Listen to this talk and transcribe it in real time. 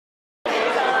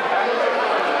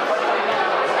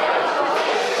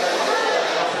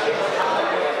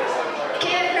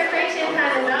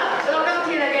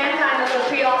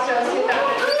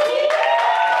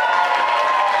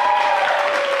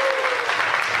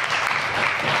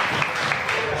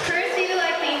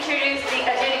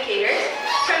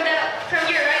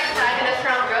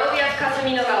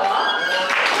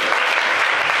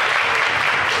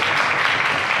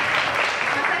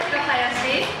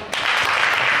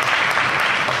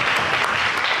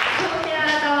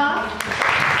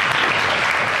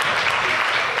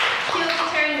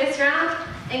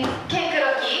and Ken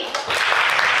Kuroki.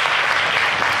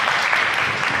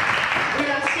 We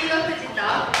have Shigo Fujita.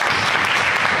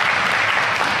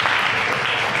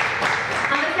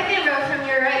 On the second row from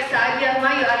your right side, we have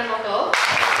Mayu Arimoto.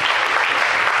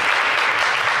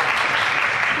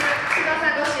 Tsubasa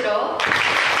Goshiro.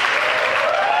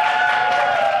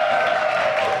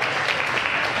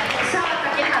 Shawa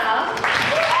Takehara.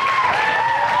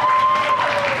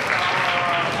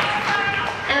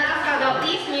 And last but not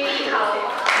least, Miyu Ihao.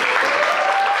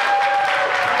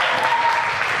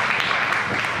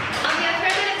 On the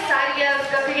affirmative side, we have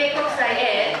Gakugei Kokusai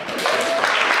A.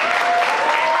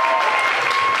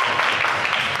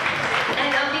 And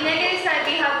on the negative side,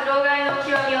 we have Rogai no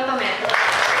Kiyomi Otome.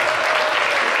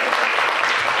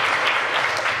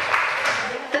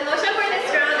 The motion for this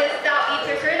round is that we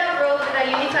prefer the world with a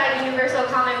unified universal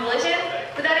common religion.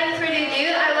 Without any further ado,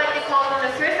 I would like to call on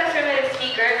the first affirmative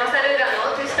speaker, Masaru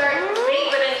Gano, to start debate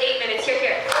within 8 minutes.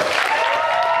 Here.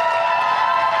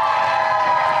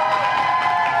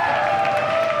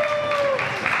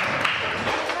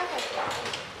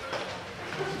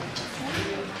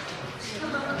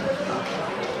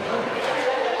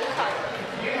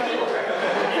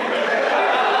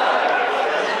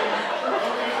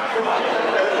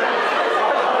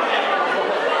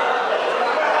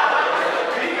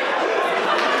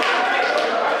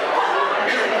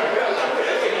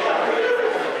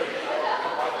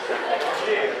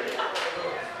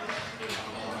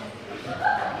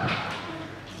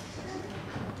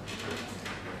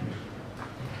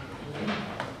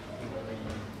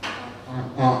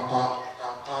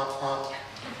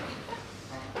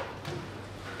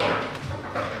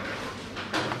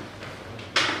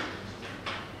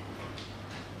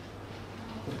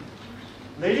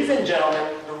 Ladies and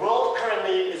gentlemen, the world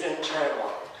currently is in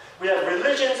turmoil. We have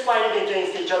religions fighting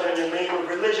against each other in the name of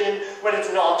religion when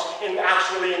it's not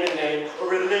actually in the name of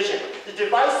religion. The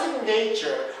divisive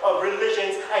nature of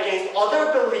religions against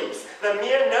other beliefs, the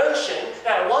mere notion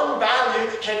that one value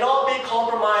cannot be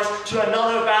compromised to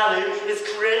another value, is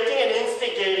creating and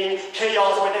instigating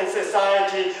chaos within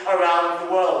society around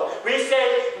the world. We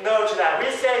say no to that. We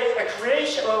say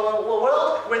a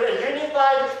world with a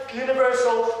unified,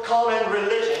 universal, common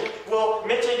religion will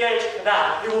mitigate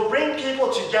that. It will bring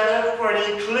people together for an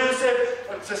inclusive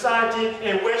society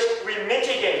in which we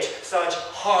mitigate such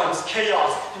harms,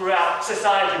 chaos throughout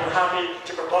society. We're happy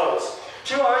to propose.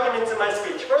 Two arguments in my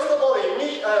speech. First of all, I'd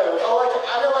like to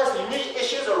analyze the unique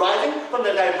issues arising from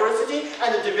the diversity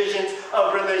and the divisions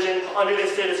of religion under the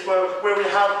status quo where we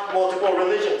have multiple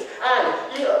religions.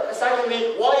 And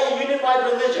secondly, why a unified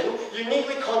religion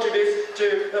uniquely contributes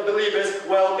to the believer's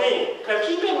well-being. Now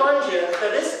keep in mind here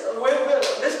that this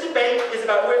debate is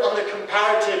about on the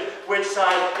comparative which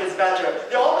side is better.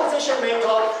 The opposition may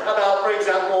talk about, for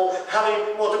example,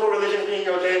 having multiple religions being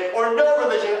okay or no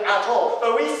religion at all.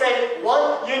 But we say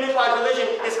one unified religion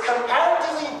is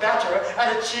comparatively better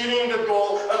at achieving the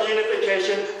goal of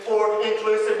unification for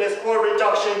inclusiveness, for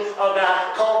reduction of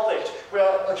that conflict.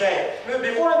 Well, okay,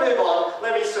 before I move on,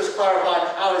 let me just clarify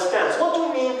our stance. What do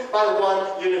we mean by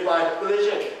one unified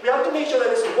religion? We have to make sure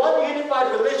that this one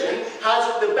unified religion has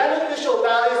the beneficial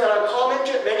values that are common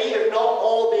to many, if not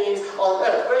all, beings on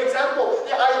earth. For example,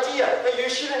 the idea that you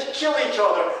shouldn't kill each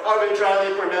other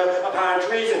arbitrarily for no apparent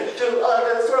reason. To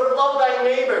sort of love thy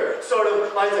neighbor sort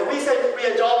of mindset. We say we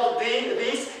adopt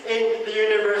these in the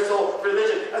universal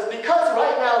religion. Because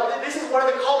right now, this is one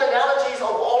of the commonalities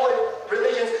of all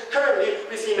religions. Currently,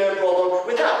 we see no problem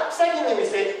with that. Secondly, we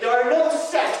say there are no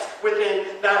sects within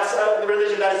that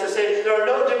religion. That is to say, there are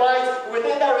no divides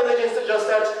within that religion,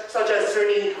 such as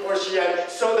Sunni or Shia.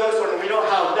 So those sort of, we don't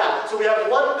have that. So we have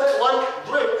one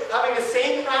group having the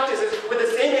same practices with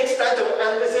the same extent of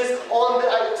emphasis on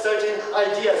certain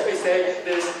ideas. We say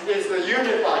this is the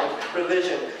unified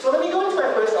religion. So let me go into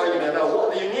my first argument about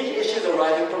what the unique issues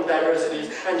arising from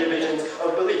diversities and divisions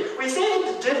of belief. We say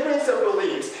that the difference of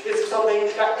beliefs is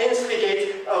something that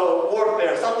instigates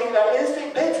warfare, something that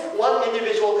pits one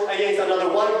individual against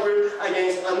another, one group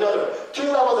against another. Two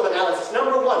levels of analysis.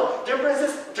 Number one,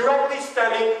 differences directly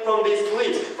stemming from these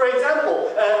beliefs. For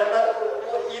example,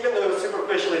 even though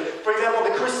superficially, for example,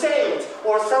 the Crusades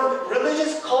or some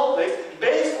religious conflicts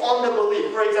based on the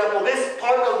belief. For example, this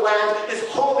part of land is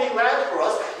holy land for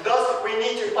us, thus we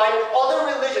need to fight other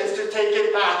religions to take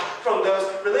it back from those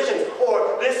religions.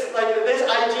 Or this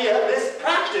idea, this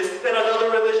practice that another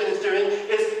religion is doing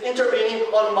is intervening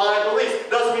on my beliefs,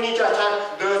 thus we need to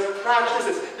attack those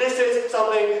practices. This is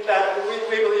something that we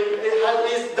believe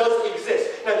does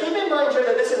exist. Now keep in mind here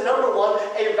that this is number one,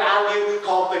 a value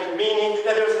conflict, meaning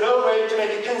that there's no way to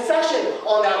make a concession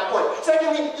on that point.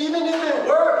 Secondly, even if there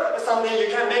were something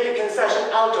you can make a concession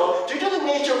out of, due to the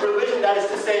nature of religion, that is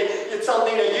to say, it's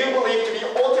something that you believe to be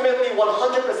ultimately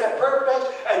 100% perfect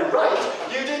and right,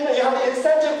 you have the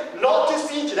incentive not to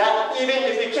see to that, even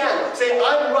if you can. Say,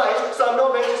 I'm right, so I'm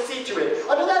not going to see to it.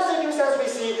 Under that circumstance, we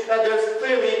see that there's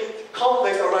clearly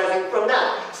conflicts arising from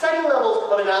that. Second level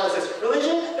of analysis,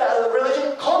 religion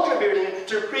contributing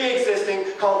to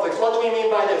pre-existing conflicts. What do we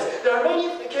mean by this? There are many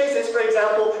cases, for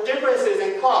example, differences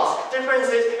in class,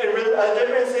 differences in race,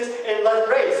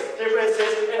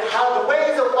 differences in how the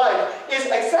ways of life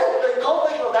the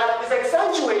conflict of that is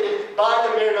accentuated by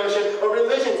the mere notion of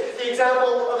religions. The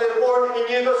example of the war in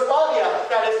Yugoslavia,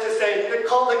 that is to say, the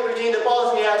conflict between the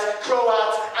Bosniaks,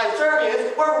 Croats, and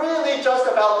Serbians were really just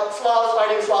about Slavs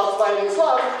fighting Slavs,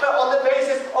 but on the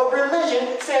basis of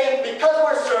religion, saying because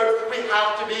we're Serbs, we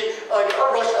have to be like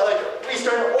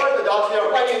Eastern Orthodox, we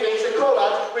are fighting against the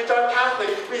Croats, which are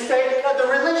Catholic. We say that the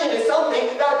religion is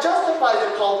something that justifies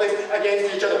the conflicts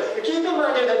against each other. But keep in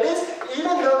mind here that this,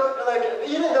 even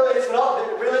though it's not,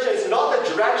 religion is not the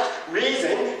direct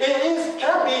reason,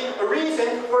 can be a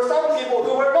reason for some people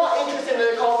who were not interested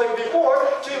in the conflict before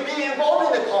to be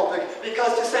involved in the conflict.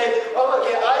 Because to say, oh,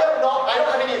 okay, I don't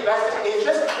have any vested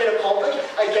interest in a conflict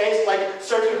against like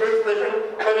certain groups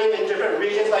living in different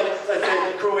regions, like let's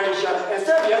say Croatia and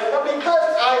Serbia, but because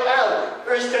I am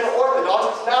Eastern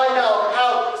Orthodox, now I now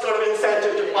have sort of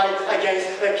incentive to fight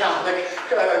against the Catholic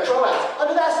Croats.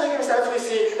 Under that circumstance, we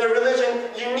see that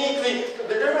religion uniquely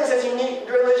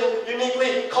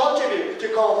contribute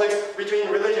to conflicts between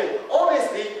religion.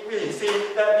 Obviously, we see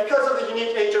that because of the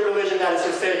unique nature of religion, that is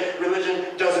to say,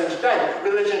 religion doesn't bend.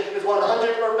 Religion is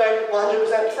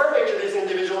 100% perfect to these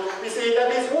individuals. We see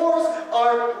that these wars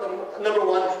are, number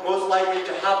one, most likely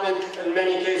to happen in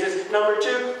many cases. Number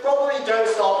two, probably don't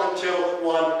stop until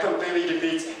one completely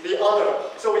defeats the other.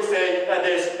 So we say that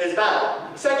this is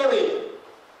bad. Secondly,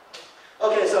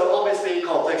 okay, so obviously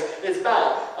conflicts is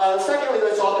bad. Secondly,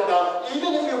 let's talk about,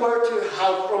 even if you were to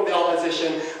have from the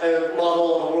opposition a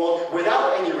model of a world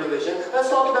without any religion, let's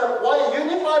talk about why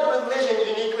unified religion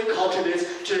uniquely contributes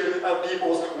to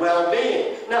people's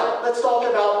well-being. Now, let's talk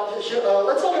about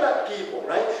people,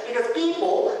 right? Because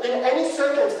people, in any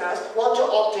circumstance, want to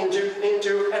opt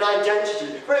into an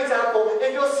identity. For example,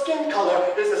 if your skin color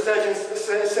is a certain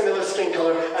similar skin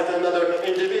color as another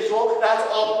individual, that's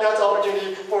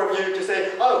opportunity for you to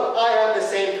say, oh, I am the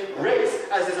same race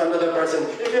as this another person.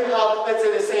 If you have, let's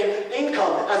say, the same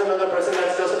income as another person,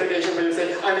 that's justification for you to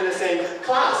say, I'm in the same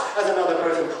class as another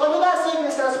person. Under that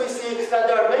circumstance, we see that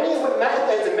there are many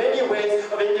methods and many ways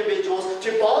of individuals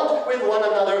to bond with one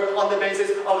another on the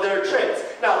basis of their traits.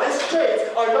 Now, these traits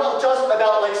are not just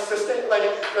about like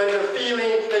the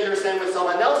feeling that you're saying with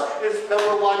someone else. It's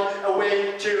number one, a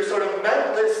way to sort of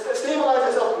stabilize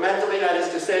yourself mentally. That is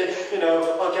to say,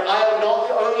 okay, I am not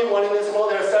the only one in this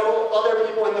world. There are several other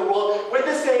people in the world with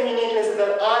the same uniqueness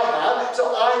that I have,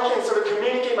 so I can sort of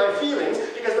communicate my feelings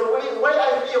because the way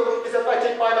I feel is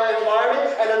affected by my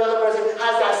environment, and another person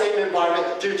has that same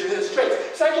environment due to his traits.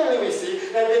 Secondly, we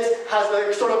see that this has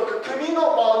the sort of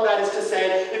communal bond. That is to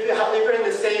say, if you're in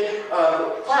the same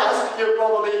class, you're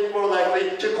probably more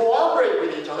likely to cooperate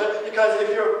with each other, because if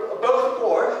you're both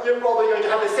poor, you're probably going to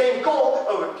have the same goal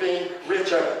of being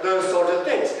richer, those sorts of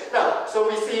things. Now, so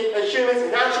we see that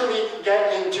humans naturally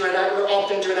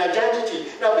opt into an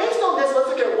identity. Now, based on this, let's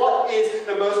look at what is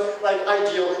the most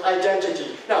ideal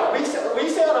identity. Now, we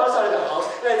say on our side of the house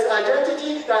that it's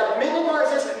identity that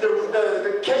minimizes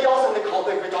the chaos and the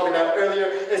conflict we talked about earlier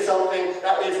is something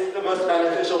that is the most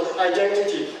beneficial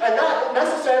identity. And that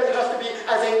necessarily has to be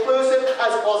as inclusive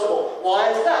as possible. Why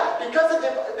is that? Because of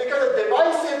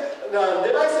divisive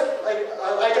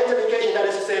identification, that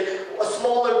is to say, a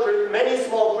smaller group, many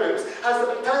small groups, has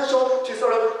the potential to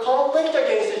sort of conflict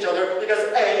against each other because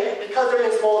because they're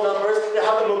in small numbers, they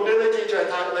have the mobility to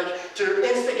attack, to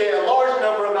instigate a large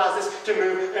number of masses to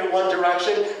move in one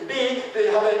direction. B, they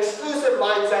have an exclusive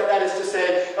mindset, that is to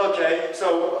say, okay,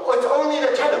 so it's only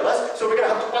the 10 of us, so we're going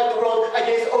to have to fight the world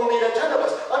against only the 10 of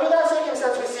us. Under that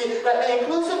circumstance, we see that the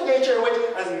inclusive nature in which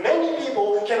as many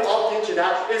people can opt into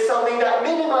that is something that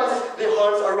minimizes the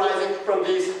harms arising from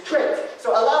these traits.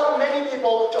 So allowing many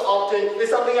people to opt in is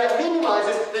something that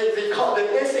minimizes the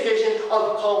instigation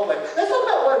of conflict. Let's talk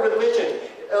about what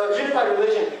unified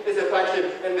religion is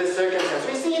effective in this circumstance.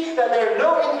 We see that there are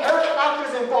no inherent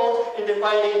factors involved in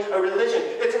defining a religion.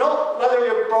 It's not whether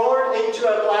you're born into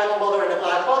a black mother and a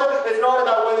black father. It's not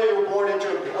about whether you were born into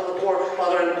a poor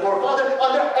mother and a poor father.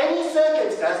 Under any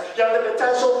circumstance, you have the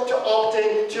potential to opt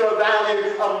in to a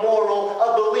value, a moral,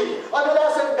 a belief. Under that,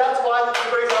 that's why,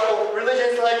 for example,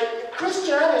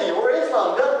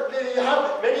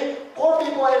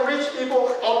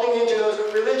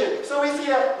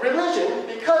 that religion,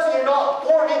 because you're not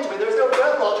born into it, there's no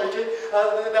birth lottery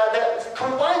that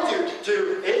confines you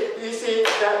to it, you see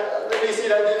that these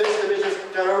divisions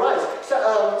don't arise.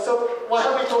 So what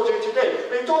have we told you today?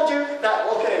 We've told you that,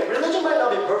 okay, religion might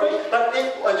not be perfect, but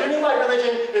a unified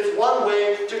religion is one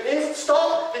way to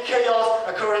stop the chaos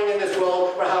occurring in this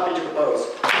world. We're happy to propose.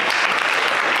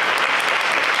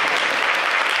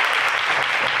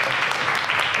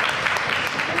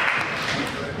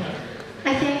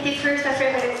 I thank the first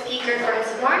affirmative speaker for his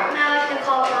remark. Now I'd like to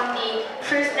call upon the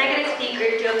first negative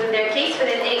speaker to open their case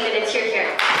within 8 minutes.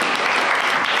 Here.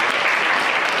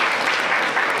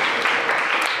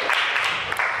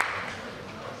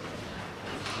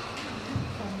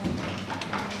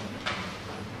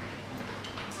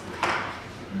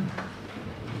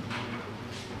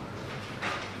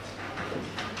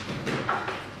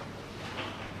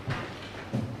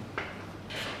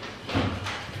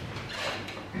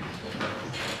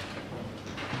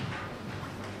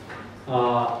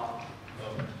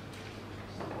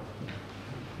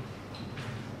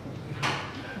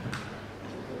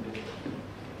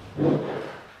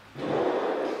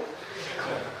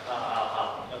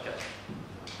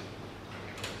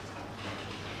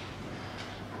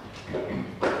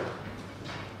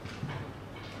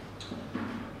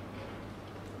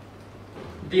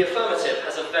 The affirmative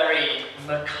has a very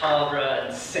macabre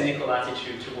and cynical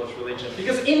attitude towards religion,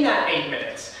 because in that 8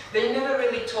 minutes, they never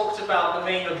really talked about the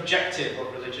main objective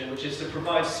of religion, which is to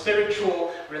provide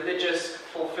spiritual, religious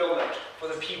fulfillment for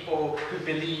the people who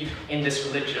believe in this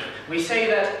religion. We say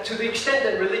that to the extent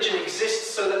that religion exists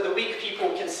so that the weak people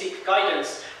can seek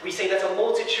guidance, we say that a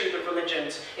multitude of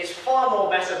religions is far more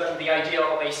better than the idea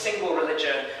of a single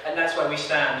religion, and that's why we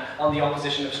stand on the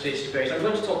opposition of today's debate. I'm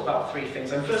going to talk about 3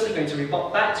 things. I'm firstly going to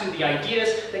rebut back to the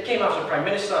ideas that came out of the Prime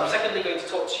Minister. I'm secondly going to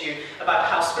talk to you about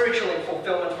how spiritual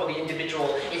fulfillment for the individual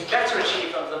is better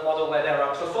achieved under the model where there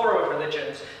are a plethora of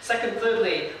religions.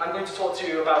 Thirdly, I'm going to talk to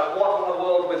you about what a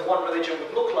world with one religion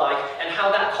would look like, and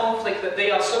how that conflict that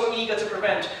they are so eager to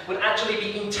prevent would actually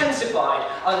be intensified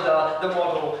under the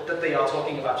model that they are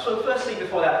talking about. So firstly,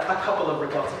 before that, a couple of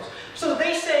rebuttals. So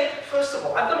they say, first of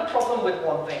all, I've got a problem with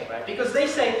one thing, right? Because they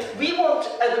say, we want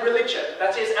a religion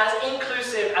that is as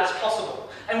inclusive as possible.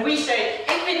 And we say,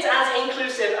 if it's as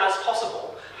inclusive as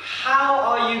possible, how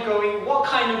are you going, what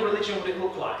kind of religion would it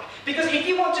look like? Because if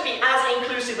you want to be as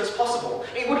inclusive as possible,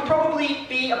 it would probably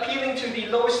be appealing to the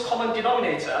lowest common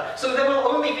denominator. So there will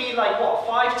only be like, what,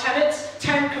 5 tenets,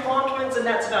 10 commandments, and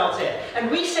that's about it. And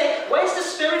we say, where's the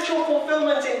spiritual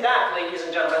fulfillment in that, ladies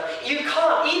and gentlemen? You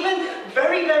can't. Even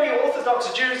very, very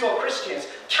orthodox Jews or Christians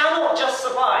cannot just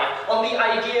survive on the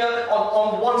idea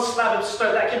on one slab of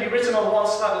stone, that can be written on one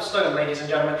slab of stone, ladies and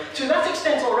gentlemen. To that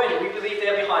extent already, we believe they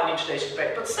are behind in today's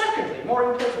debate. But secondly,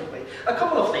 more importantly, a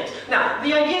couple of things. Now,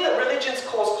 the idea that religions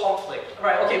cause conflict,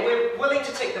 right, okay, we're willing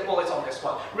to take the bullet on this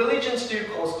one. Religions do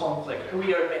cause conflict,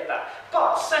 we admit that.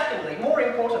 But secondly, more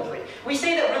importantly, we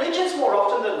say that religions more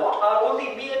often than not are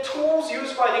only mere tools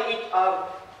used by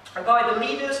the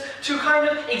leaders to kind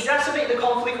of exacerbate the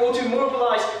conflict or to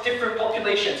mobilize different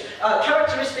populations.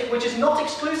 Characteristic which is not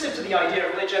exclusive to the idea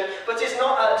of religion, but is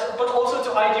not, but also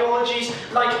to ideologies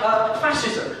like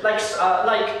fascism, like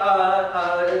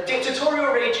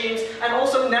dictatorial regimes, and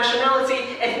also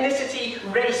nationality, ethnicity,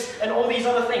 race, and all these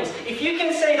other things. If you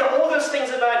can say that all those things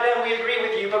about them, we agree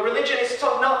with you, but religion is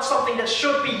not something that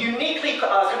should be uniquely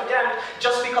condemned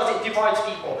just because it divides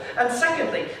people. And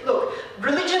secondly, look,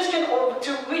 religions can,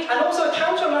 and also a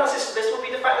counter-analysis to this would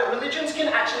be the fact that religions can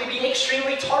actually be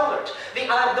extremely tolerant.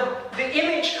 The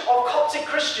image of Coptic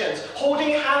Christians holding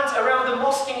hands around the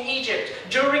mosque in Egypt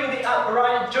during the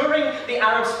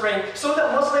Arab Spring so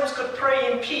that Muslims could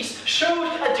pray in peace showed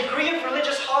a degree of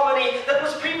religious harmony that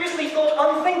was previously thought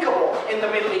unthinkable in the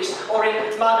Middle East or in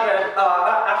Maghreb,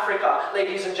 Africa,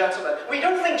 ladies and gentlemen. We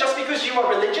don't think just because you are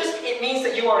religious, it means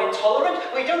that you are intolerant.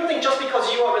 We don't think just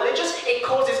because you are religious, it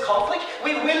causes conflict.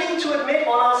 We're willing to admit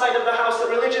on our side of the house that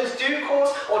religions do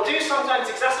cause or do sometimes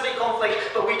exacerbate conflict,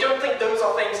 but we don't think those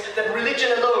are things that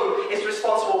religion alone is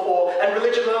responsible for, and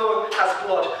religion alone has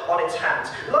blood on its hands.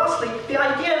 Lastly, the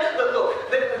idea that,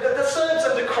 look, the Serbs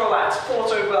and the Croats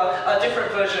fought over a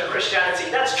different version of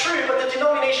Christianity. That's true, but the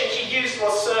denomination she used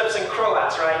was Serbs and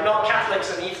Croats, right? Not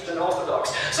Catholics and Eastern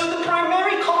Orthodox. So the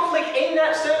primary conflict in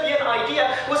that Serbian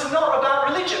idea was not about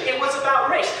religion, it was about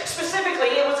race.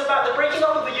 Specifically, it was about the breaking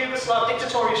up of the Yugoslav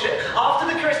dictatorship after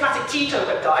the charismatic Tito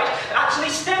had died, actually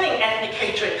stemming ethnic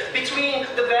hatred between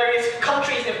the various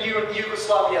countries of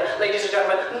Yugoslavia, ladies and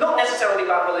gentlemen, not necessarily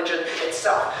about religion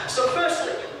itself. So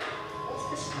firstly,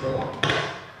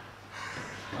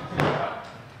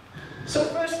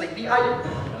 the idea...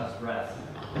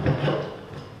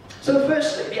 So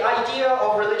firstly, the idea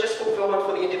of religious fulfillment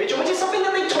for the individual, which is something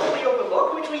that they totally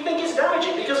overlook, which we think is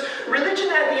damaging, because religion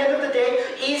at the end of the day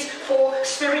is for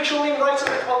spiritual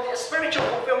enlightenment, of the spiritual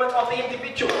fulfillment of the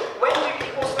individual. When do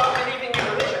people start believing in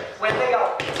religion? When they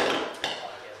are...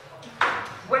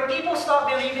 When do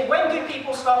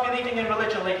people start believing in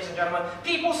religion, ladies and gentlemen?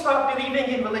 People start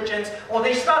believing in religions, or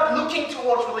they start looking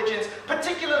towards religions,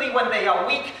 particularly when they are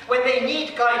weak, when they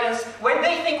need guidance, when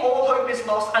they think all hope is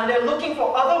lost, and they're looking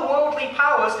for otherworldly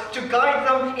powers to guide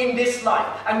them in this life.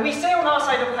 And we say on our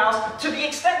side of the house, to the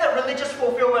extent that religious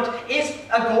fulfillment is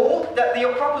a goal that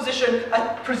the proposition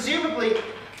presumably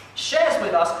shares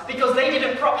with us, because they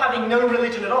didn't prop having no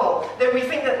religion at all, then we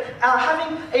think that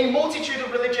having a multitude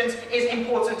of religions is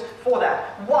important for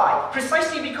that. Why?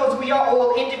 Precisely because we are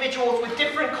all individuals with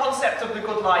different concepts of the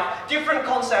good life, different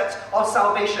concepts of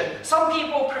salvation. Some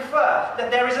people prefer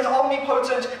that there is an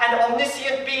omnipotent and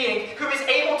omniscient being who is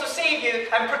able to save you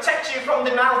and protect you from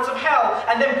the mouths of hell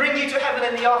and then bring you to heaven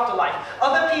in the afterlife.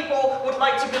 Other people would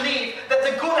like to believe that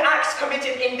the good acts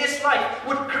committed in this life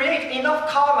would create enough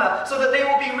karma so that they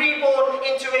will be reborn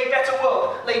into a better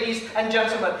world, ladies and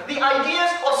gentlemen. The ideas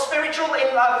of spiritual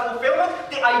fulfillment,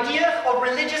 the idea of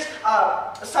religious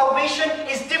salvation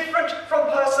is different from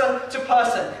person to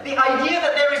person. The idea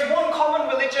that there is one common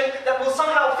religion that will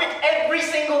somehow fit every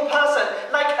single person,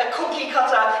 like a cookie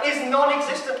cutter, is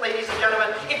non-existent, ladies and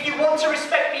gentlemen. If you want to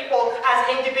respect people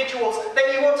as individuals,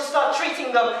 then you want to start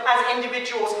treating them as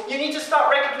individuals. You need to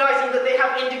start recognizing that they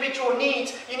have individual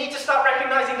needs. You need to start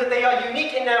recognizing that they are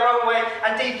unique in their own way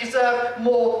and they deserve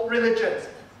more religions.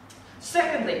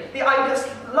 Secondly,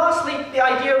 lastly, the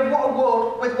idea of what a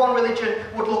world with one religion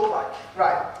would look like.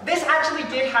 Right. This actually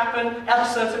did happen at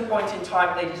a certain point in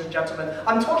time, ladies and gentlemen.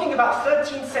 I'm talking about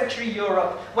 13th century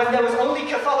Europe, when there was only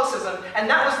Catholicism, and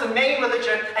that was the main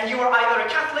religion, and you were either a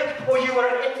Catholic or you were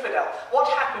an infidel. What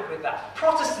happened with that?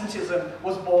 Protestantism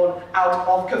was born out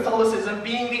of Catholicism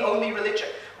being the only religion.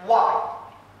 Why?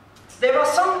 There are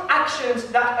some actions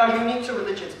that are unique to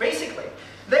religions. Basically,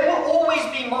 there will always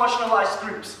be marginalized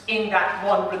groups in that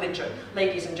one religion,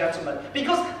 ladies and gentlemen.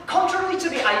 Because contrary to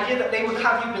the idea that they would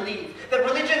have you believe that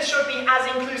religion should be as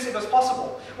inclusive as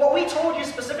possible, what we told you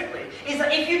specifically is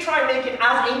that if you try and make it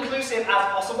as inclusive as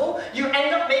possible, you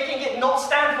end up making it not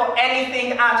stand for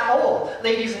anything at all,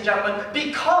 ladies and gentlemen,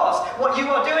 because what you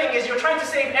are doing is you're trying to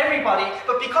save everybody,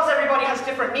 but because everybody has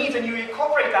different needs and you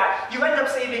incorporate that, you end up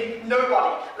saving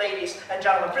nobody, ladies and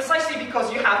gentlemen, precisely because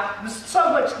you have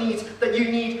so much needs that you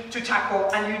need to tackle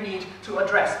and you need to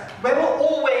address. There will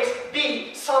always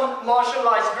be some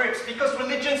marginalized groups because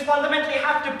religions fundamentally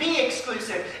have to be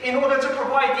exclusive in order to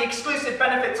provide the exclusive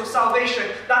benefits of salvation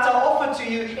that are offered to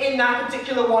you in that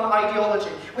particular one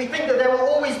ideology. We think that there will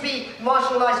always be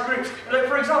marginalized groups. Like,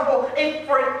 for example, if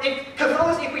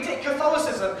we take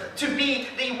Catholicism to be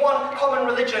the one common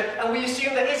religion and we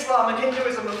assume that Islam and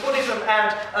Hinduism and Buddhism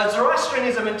and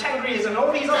Zoroastrianism and Tengriism and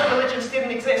all these other religions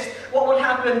didn't exist, what would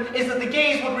happen is that the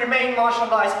gays would remain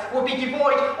marginalized, would be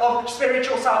devoid of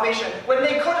spiritual salvation, when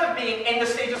they could have been in the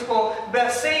status quo,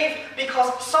 but saved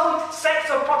because some sects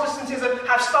of Protestantism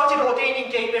have started ordaining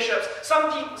gay bishops,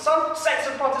 some sects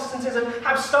of Protestantism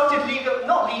have started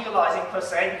not legalizing per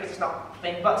se, because it's not a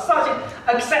thing, but started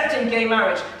accepting gay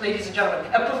marriage, ladies and gentlemen.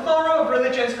 A plethora of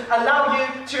religions allow you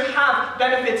to have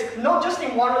benefits, not just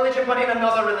in one religion, but in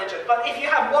another religion. But if you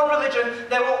have one religion,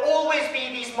 there will always be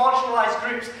these marginalized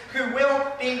groups who will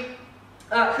not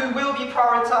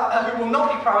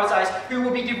be prioritized, who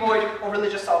will be devoid of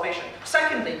religious salvation.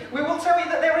 Secondly, we will tell you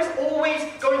that there is always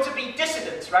going to be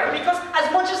dissidents, right? Because as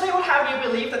much as they will have you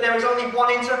believe that there is only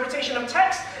one interpretation of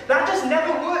text, that has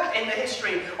never worked in the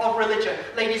history of religion,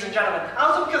 ladies and gentlemen.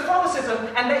 Out of Catholicism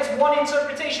and its one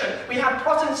interpretation, we had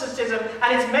Protestantism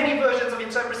and its many versions of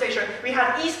interpretation. We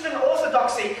had Eastern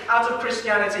Orthodoxy out of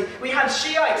Christianity. We had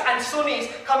Shiites and Sunnis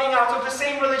coming out of the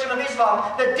same religion of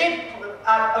Islam that did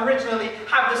originally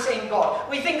have the same God.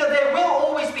 We think that there will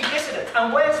always be dissidents.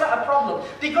 And where's that a problem?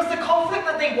 Because the conflict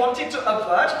that they wanted to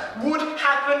avert would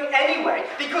happen anyway,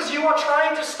 because you are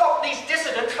trying to stop these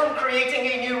dissidents from creating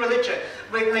a new religion,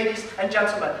 ladies and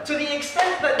gentlemen. To the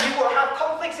extent that you will have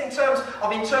conflicts in terms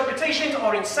of interpretation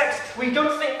or in sects, we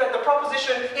don't think that the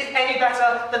proposition is any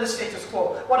better than the status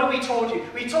quo. What have we told you?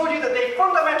 We told you that they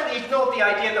fundamentally ignored the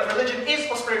idea that religion is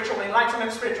for spiritual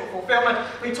enlightenment, spiritual fulfillment.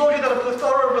 We told you that a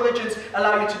plethora of religions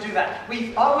allow you to do that.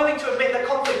 We are willing to admit that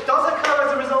conflict does occur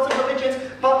as a result of religions,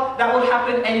 but that will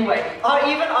happen anyway,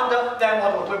 even under their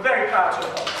model. We're very proud to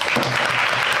have.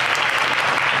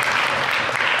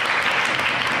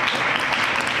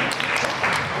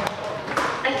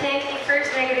 I thank the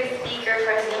first negative speaker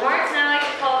for his remarks. Now I'd like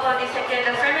to call upon the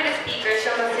second affirmative speaker to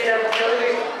consider the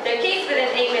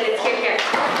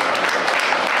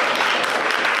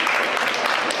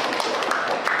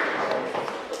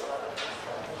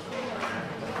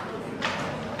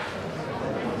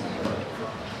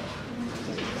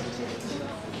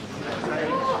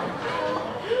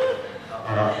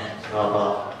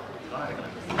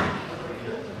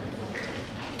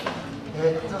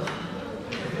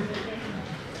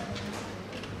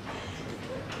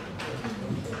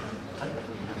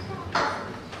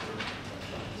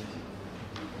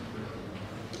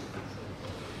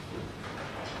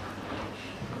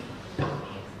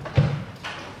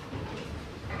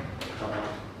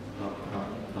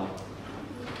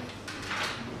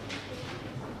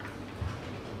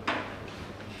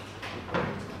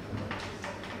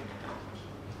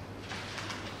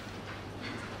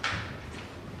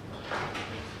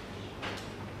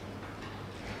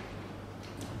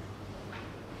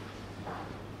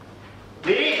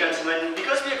Ladies and gentlemen,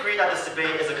 because we agree that this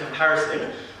debate is a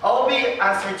comparison, I'll be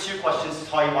answering two questions to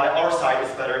tell you why our side is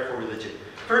better for religion.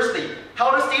 Firstly, how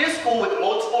the status quo with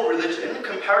multiple religion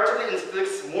comparatively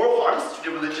inflicts more harms to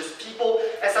the religious people,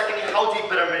 and secondly, how do you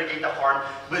better mitigate the harm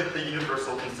with the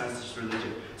universal consensus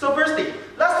religion. So firstly,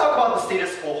 let's talk about the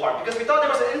status quo harm, because we thought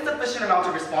there was an insufficient amount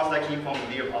of response that came from the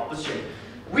view of opposition.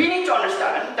 We need to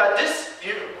understand that this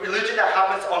religion that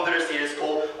happens under the status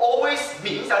quo always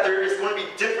means that there is going to be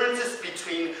differences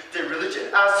between the religion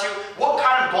as to what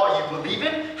kind of God you believe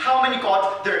in, how many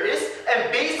gods there is, and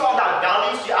based on that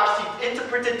values you actually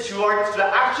interpret it towards the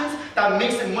actions that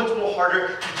makes it much more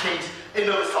harder to change in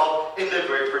of itself in the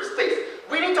very first place.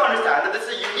 We need to understand that this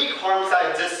is a unique harm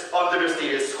that exists under the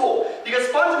status quo, because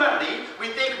fundamentally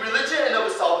we think religion in of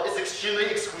itself is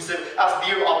extremely exclusive, as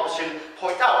the opposition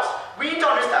point out. We need to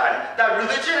understand that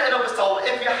religion in of itself,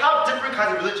 if you have different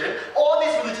kinds of religion, all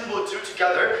these religions will do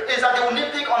together is that they will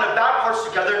nitpick on the bad parts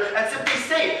together and simply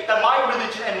say that my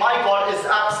religion and my God is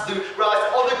absolute, whereas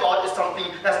other God is something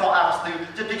that's not absolute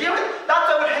to begin with. That's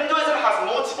why when Hinduism has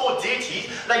multiple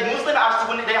deities, like Muslims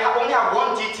actually when they only have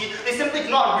one deity, they simply do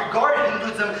not regard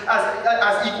Hinduism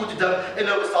as equal to them in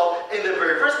of itself in the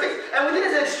very first place. And we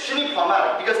think it's extremely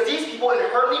problematic because these people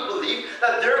inherently believe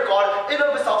that their God in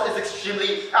of itself is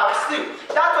extremely absolute.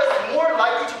 That's why it's more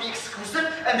likely to be exclusive,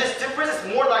 and this difference is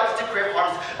more likely to create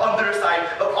harms on their side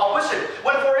of opposition.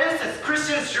 When, for instance,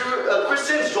 Christians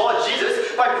draw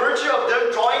Jesus by virtue of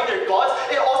them drawing their gods,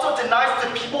 it also denies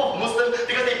the people of Muslims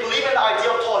because they believe in the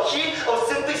idea of Tawheed, of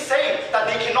simply saying that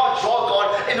they cannot draw God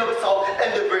in of itself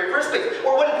in the very first place.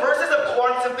 Or when verses of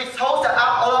Quran simply tells that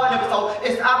Allah in of itself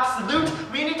is absolute,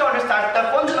 we need to understand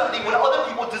that fundamentally when other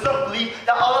people do not believe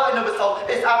that Allah in of itself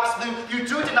is absolute, you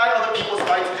do deny other people's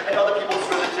rights and other people's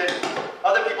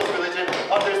religion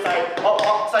on their side of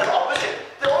opposition.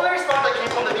 The only response that came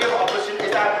from the view of opposition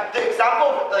is that the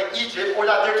example of like Egypt, or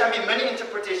that there can be many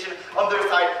interpretations on their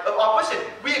side of opposition.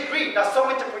 We agree that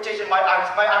some interpretation might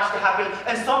actually happen,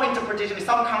 and some interpretation,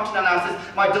 some counter analysis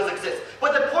might does exist.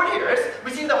 But the point here is,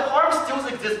 we see the harm still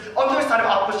exists on their side of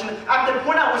opposition at the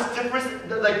point at which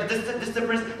this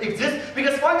difference exists,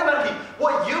 because fundamentally,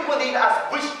 what you believe as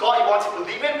which God you want to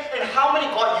believe in, and how many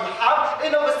God you have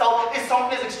in of itself is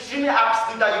something that's extremely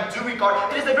absolute that you do regard.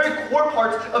 It is a very core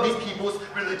part of these people's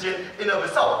religion in of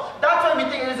itself. That's why we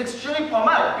think it is extremely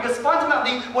problematic, because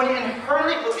fundamentally, when you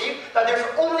inherently believe that there's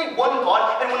only one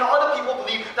God, and when other people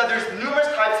believe that there's numerous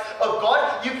types of God,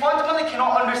 you fundamentally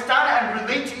cannot understand and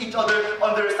relate to each other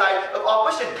on their side of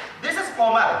opposition. This is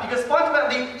problematic, because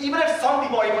fundamentally, even if some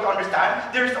people are able to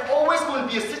understand, there's always going to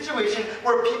be a situation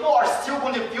where people are still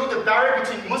going to feel the barrier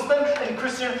between Muslim and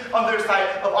Christian on their side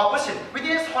of opposition. We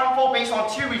think it's harmful based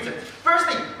on two reasons.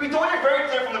 Firstly, we don't hear very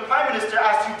clear from the Prime Minister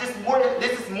as to this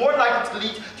is more likely to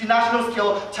lead to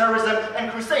national-scale terrorism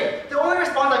and crusade. The only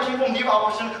response that came from the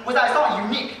opposition was that it's not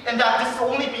unique, and that this is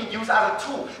only being used as a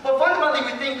tool. But fundamentally,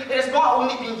 we think it is not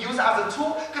only being used as a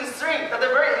tool, considering that the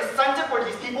very incentive for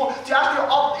these people to actually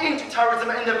opt into terrorism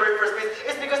in the very first place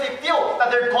is because they feel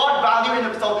that their God value in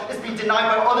themselves is being denied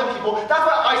by other people. That's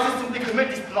why ISIS simply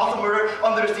commit these lots of murder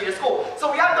under the status quo.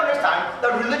 So we have to understand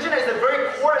that religion is a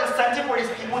very core incentive for these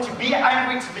people to be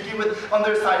angry to begin with on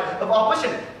their side of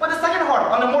opposition. But the second harm,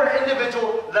 on a more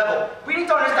individual level, we need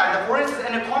to understand that, for instance,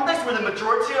 in a context where the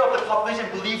majority of the population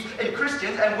believes in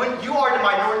Christians, and when you are the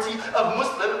minority of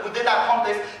Muslims within that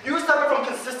context, you suffer from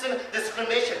consistent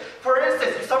discrimination. For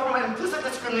instance, you suffer from implicit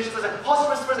discrimination such as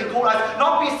hospitals and cold eyes,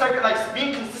 not being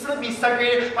being consistently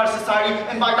segregated by society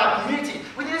and by that community.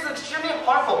 We think this is extremely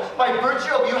harmful by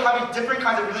virtue of you having different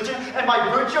kinds of religion, and by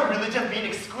virtue of religion being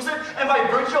exclusive, and by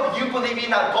virtue of you believing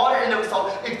that God in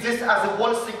himself exists as a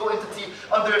one single entity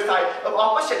on their side of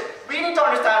opposition. We need to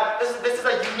understand this is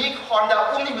a unique harm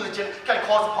that only religion can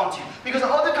cause upon you. Because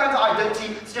other kinds of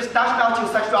identity, such as nationality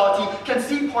or sexuality, can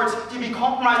see parts to be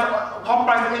compromised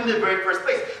in the very first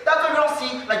place. That's why we don't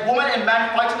see like women woman and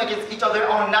man fighting against each other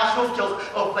on a national scale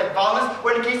of like violence,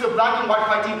 or in the case of black and white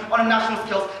fighting on a national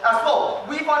scale as well.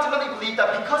 We fundamentally believe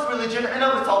that because religion in and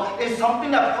of itself is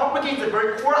something that propagates the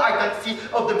very core identity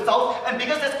of themselves, and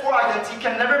because this core identity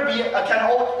can never be,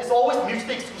 is always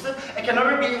mutually exclusive and can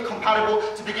never be compatible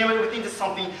to begin with, we think this is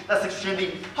something that's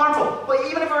extremely harmful. But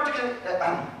even if we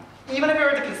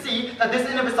were to concede that this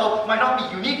in of itself might not be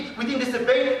unique, we think this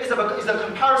debate is a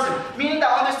comparison, meaning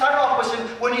that on this side of opposition,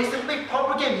 when you simply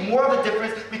propagate more of the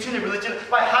difference between the religion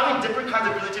by having different kinds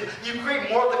of religion, you create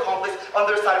more of the conflicts on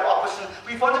their side of opposition.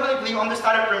 We fundamentally believe on this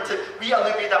side of primitive, we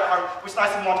alleviate that harm, which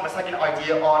nicely moves on to my second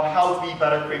idea on how we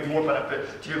better create more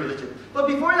benefit to your religion. But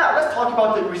before that, let's talk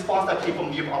about the response that came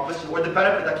from the opposition, or the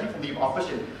benefit that came from the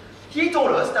opposition. He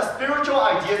told us that spiritual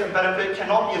ideas and benefit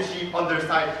cannot be achieved on their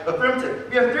side of primitive.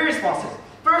 We have three responses.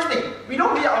 Firstly, we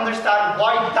don't really understand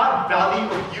why that value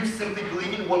of you simply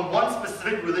believing in one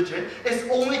specific religion is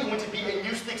only going to be a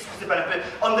mutually exclusive benefit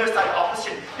on their side of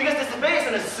opposition. Because this debate is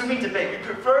an assuming debate. We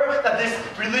prefer that this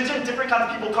religion, different kinds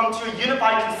of people come to a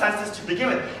unified consensus to begin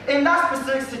with. In that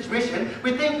specific situation,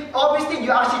 we think obviously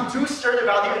you actually do share the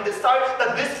value and decide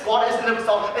that this God is in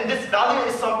himself, and this value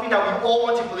is something that we all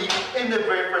want to believe in the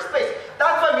very first place.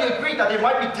 That's why we agree that there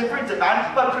might be different demands,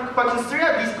 but considering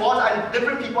that these gods and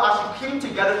different people actually came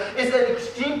together is an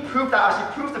extreme proof that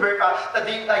actually proves the very fact that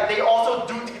they also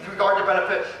do regard the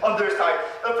benefit on their side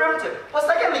of primitive. But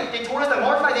secondly, they told us that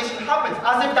marginalization happens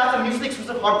as if that's a mutually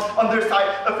exclusive harm on their side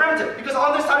of primitive. Because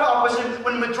on their side of opposition,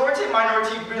 when the majority and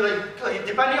minority, really,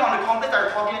 depending on the conflict that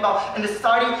we're talking about in the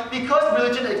society, because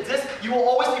religion exists, you will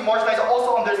always be marginalized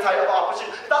also on their side of opposition.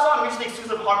 That's not a mutually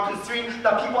exclusive harm, considering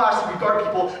that people actually regard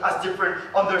people as different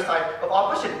on their side of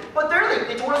opposition. But thirdly,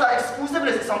 they told us that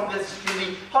exclusiveness is something that's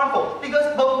extremely harmful. But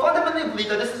we fundamentally believe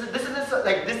that this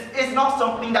is not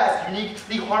something that is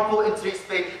uniquely harmful in today's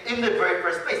debate in the very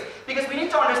first place. Because we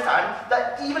need to understand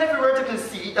that even if we were to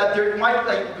concede that there might,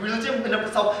 religion in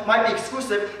itself might be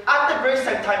exclusive, at the very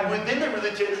same time, within the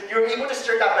religion, you're able to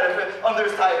share that benefit on their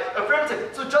side of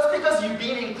primitive. So just because you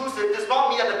being inclusive does not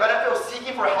mean that the benefit of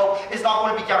seeking for help is not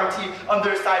going to be guaranteed on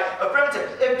their side of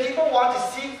primitive. If people want to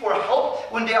seek for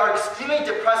help when they are extremely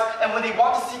depressed and when they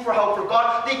want to seek for help for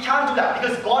God, they can do that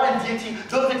because God and deity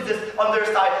does exist on their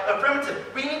side of primitive.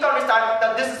 We need to understand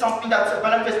that this is something that's a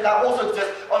benefit that also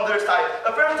exists on their side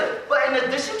of primitive. But in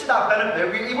addition to that benefit,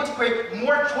 we're able to create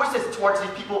more choices towards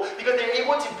these people because they're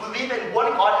able to believe in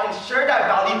one God and share that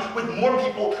value with more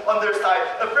people on their side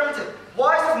of primitive.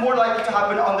 Why is this more likely to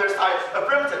happen on their side of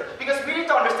primitive? Because we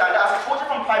need to understand that as quoted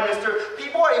from Prime Minister,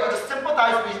 people are able to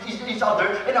sympathize with each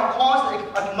other and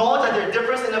acknowledge that their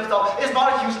difference in themselves is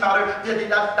not a huge matter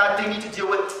that they need to deal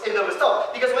with in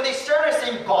themselves. Because when they share the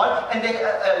same God and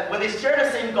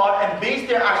base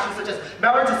their actions such as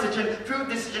marriage decision, food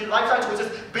decision, lifestyle choices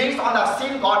based on that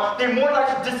same God, they're more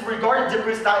likely to disregard the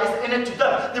difference that is in it to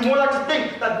them. They're more likely to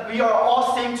think that we are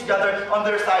all same together on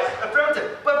their side of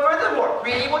primitive. But furthermore,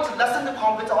 we're able to lessen the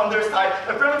conflict on their side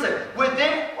of primitive.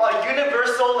 Within a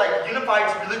universal, unified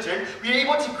religion, we're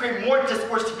able to create more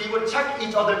discourse to be able to check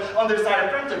each other on their side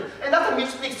of primitive. And that's a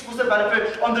mutually exclusive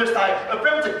benefit on their side of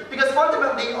primitive. Because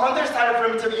fundamentally, on their side of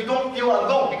primitive, you don't feel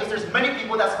alone because there's many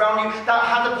people that's around you that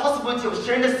have the possibility of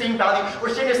sharing the same value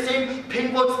or sharing the same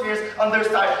painful experience on their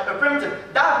side of primitive.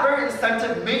 That very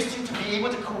incentive makes you to be able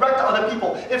to correct other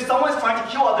people. If someone's trying to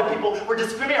kill other people or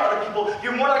discriminate other people,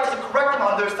 you're more likely to correct them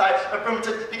on their side of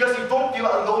primitive because you don't feel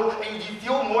alone and you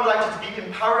feel more likely to be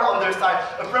empowered on their side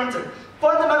of primitive.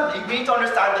 Fundamentally, we need to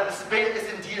understand that this debate is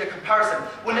indeed a comparison.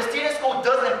 When the status quo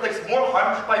does inflict more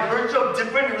harm by virtue of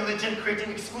different religion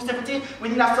creating exclusivity, we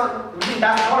think that's not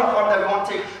a harm that we want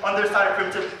to take on their side of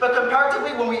primitive. But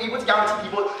comparatively, when we're able to guarantee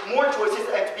people more choices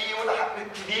and to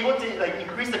be able to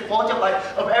increase the quality of life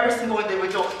of every single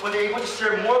individual, when they're able to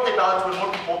share more of their values with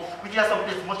more people, we think that's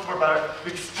something that's much more better.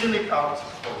 We're extremely proud to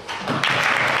propose.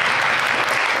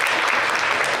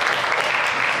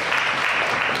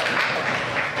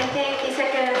 I think the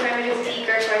second affirmative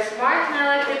speakers were smart, and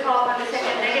I'd like to call upon the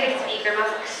second negative speaker,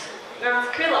 Ms.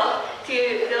 Krylov,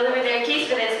 to deliver their case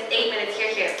for this 8 minutes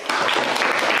here.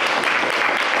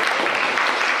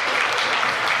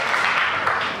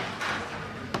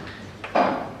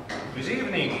 Good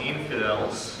evening,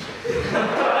 infidels.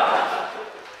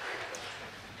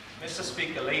 Mr.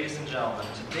 Speaker, ladies and gentlemen,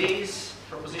 today's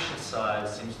proposition side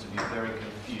seems to be very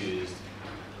confused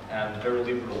and very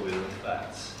liberal with the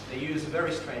facts. They use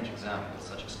very strange examples,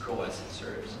 such as Croats and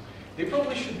Serbs. They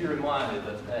probably should be reminded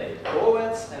that, hey,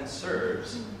 Croats and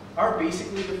Serbs are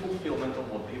basically the fulfillment of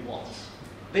what they want.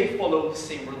 They follow the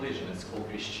same religion, it's called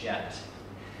Christianity.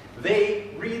 They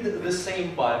read the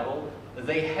same Bible,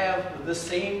 they have the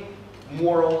same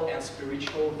moral and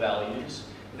spiritual values.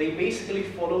 They basically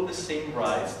follow the same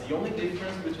rites. The only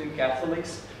difference between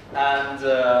Catholics and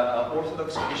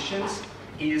Orthodox Christians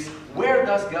is where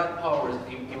does God power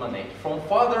emanate? From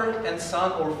Father and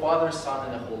Son, or Father, Son,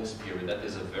 and the Holy Spirit? That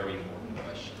is a very important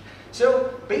question.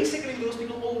 So basically those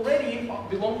people already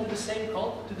belong to the same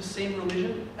cult, to the same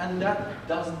religion, and that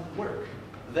doesn't work.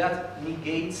 That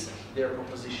negates their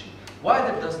proposition. Why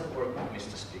that doesn't work,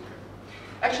 Mr. Speaker?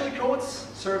 Actually, Croats,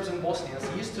 Serbs, and Bosnians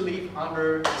used to live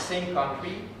under the same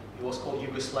country, it was called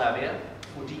Yugoslavia,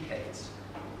 for decades,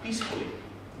 peacefully,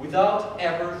 without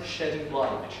ever shedding blood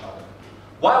on each other.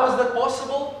 Why was that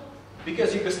possible?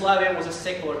 Because Yugoslavia was a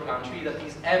secular country, that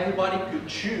means everybody could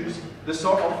choose the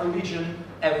sort of religion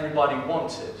everybody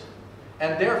wanted.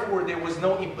 And therefore there was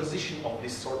no imposition of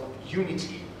this sort of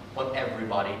unity on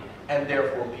everybody, and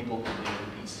therefore people could live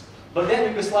in peace. But then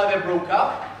Yugoslavia broke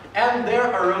up, and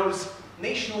there arose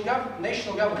national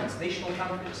governments, national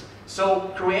countries.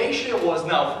 So Croatia was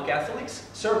now for Catholics,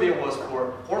 Serbia was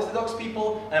for Orthodox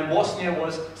people, and Bosnia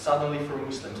was suddenly for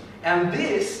Muslims. And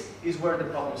this is where the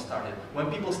problem started, when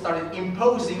people started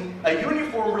imposing a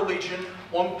uniform religion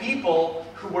on people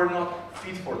who were not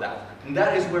fit for that. And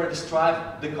that is where the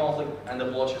strife, the conflict, and the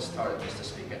bloodshed started, Mr.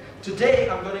 Speaker. Today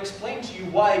I'm going to explain to you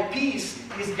why peace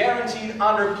is guaranteed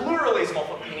under pluralism of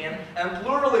opinion and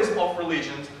pluralism of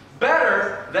religions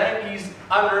better than it is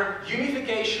under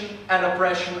unification and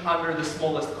oppression under the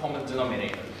smallest common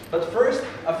denominator. But first,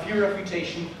 a few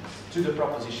refutations to the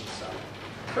proposition side.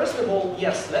 First of all,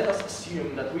 yes, let us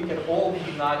assume that we can all be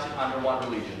united under one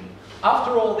religion.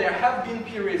 After all, there have been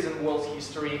periods in world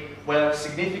history where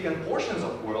significant portions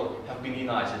of the world have been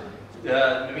united.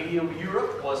 The medieval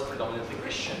Europe was predominantly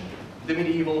Christian. The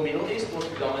medieval Middle East was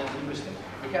predominantly Muslim.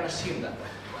 We can assume that.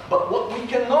 But what we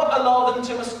cannot allow them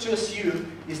to assume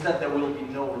is that there will be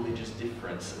no religious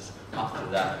differences after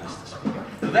that, Mr. Speaker.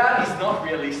 That is not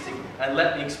realistic, and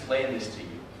let me explain this to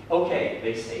you. Okay,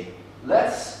 they say,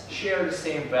 let's share the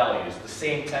same values, the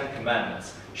same 10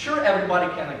 commandments. Sure,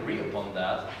 everybody can agree upon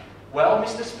that. Well,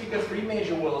 Mr. Speaker, three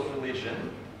major world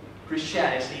religions,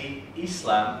 Christianity,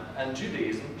 Islam, and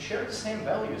Judaism, share the same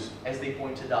values, as they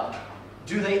pointed out.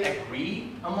 Do they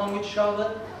agree among each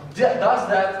other? Does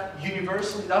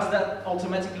that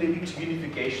automatically lead to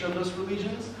unification of those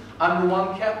religions under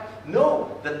one cap?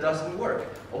 No, that doesn't work.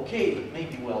 Okay,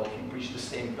 maybe, well, if you preach the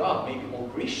same God, maybe all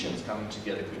Christians coming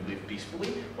together could live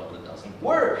peacefully. Well, that doesn't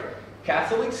work.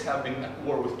 Catholics have been at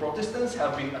war with Protestants,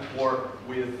 have been at war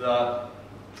with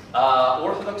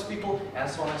Orthodox people, and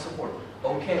so on and so forth.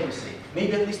 Okay, we see.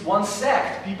 Maybe at least one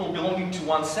sect, people belonging to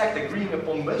one sect, agreeing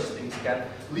upon most things, can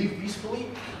live peacefully.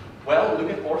 Well, look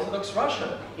at Orthodox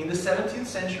Russia. In the 17th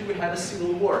century we had a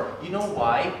civil war. You know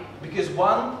why? Because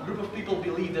one group of people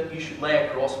believed that you should lay a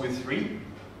cross with 3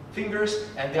 fingers,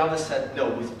 and the other said no,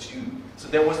 with 2. So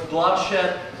there was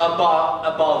bloodshed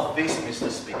about this, Mr.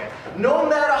 Speaker. No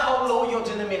matter how low your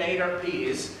denominator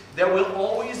is, there will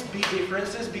always be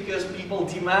differences because people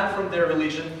demand from their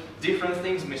religion different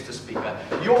things, Mr. Speaker.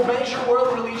 Your major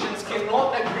world religions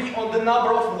cannot agree on the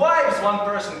number of wives one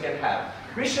person can have.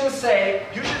 Christians say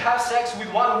you should have sex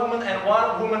with 1 woman and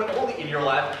 1 woman only in your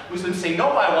life. Muslims say no,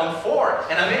 I want 4,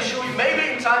 and eventually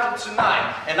maybe entitled to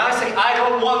 9. And I say I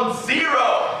don't want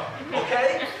 0.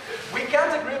 Okay? We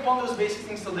can't agree upon those basic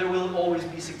things, so there will always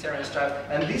be sectarian strife,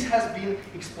 and this has been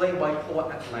explained by Paul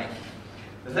at length.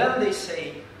 Then they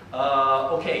say,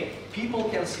 okay, people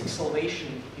can seek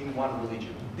salvation in one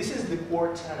religion. This is the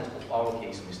core tenet of our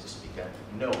case, Mr. Speaker.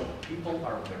 No, people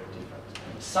are very different.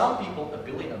 Some people, 1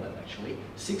 billion of them actually,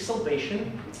 seek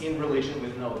salvation in religion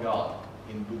with no God,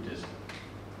 in Buddhism.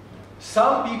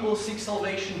 Some people seek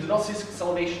salvation, do not seek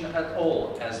salvation at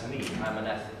all, as me, I'm an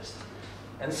atheist.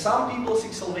 And some people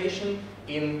seek salvation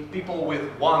in people with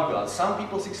one God. Some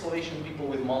people seek salvation in people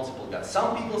with multiple gods.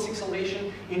 Some people seek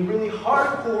salvation in really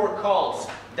hardcore cults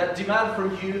that demand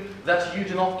from you that you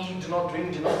do not eat, do not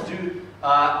drink, do not do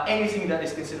anything that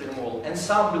is considered immoral. And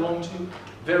some belong to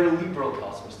very liberal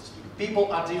cults, Mr. Speaker.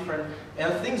 People are different,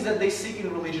 and things that they seek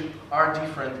in religion are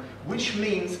different, which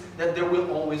means that there will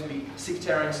always be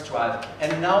sectarian strife.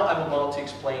 And now I'm about to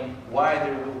explain why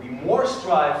there will be more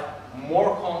strife,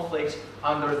 more conflict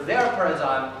under their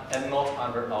paradigm and not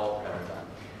under our paradigm.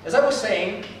 As I was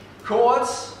saying,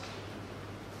 Croats,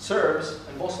 Serbs,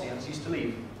 and Bosnians used to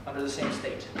live under the same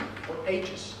state for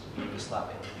ages in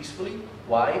Yugoslavia peacefully.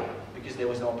 Why? Because there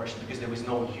was no oppression, because there was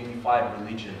no unified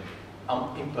religion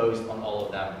imposed on all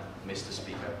of them, Mr.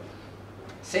 Speaker.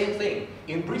 Same thing.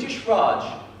 In British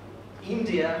Raj,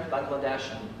 India,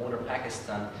 Bangladesh, and modern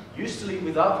Pakistan used to live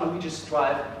without religious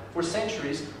strife for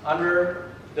centuries under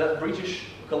the British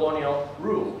colonial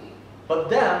rule. But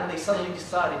then they suddenly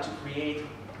decided to create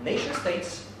nation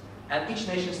states, and each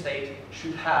nation state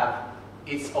should have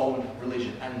its own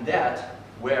religion. And that's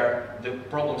where the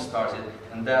problem started,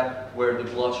 and that's where the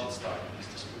bloodshed started,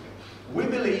 Mr. Speaker. We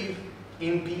believe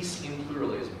in peace in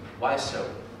pluralism. Why so?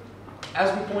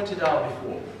 As we pointed out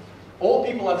before, all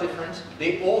people are different.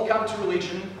 They all come to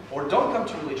religion, or don't come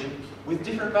to religion, with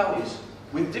different values,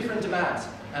 with different demands,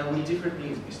 and with different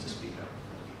needs, Mr. Speaker.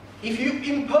 If you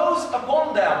impose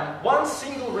upon them one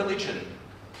single religion,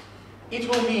 it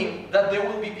will mean that there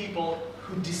will be people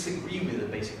who disagree with the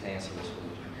basic tenets of this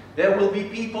religion. There will be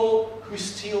people who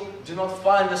still do not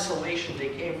find the salvation they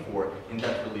came for in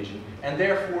that religion, and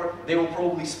therefore they will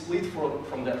probably split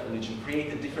from that religion,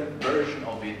 create a different version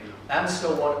of it, and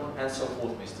so on and so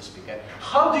forth, Mr. Speaker.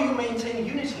 How do you maintain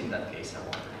unity in that case, I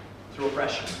wonder? Through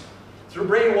oppression, through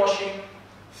brainwashing,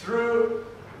 through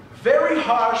very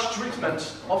harsh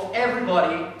treatment of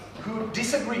everybody who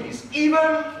disagrees,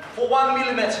 even for 1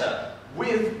 millimeter,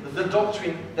 with the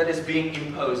doctrine that is being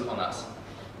imposed on us.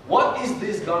 What is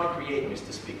this going to create,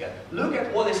 Mr. Speaker? Look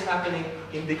at what is happening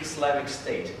in the Islamic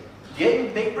State.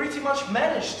 They pretty much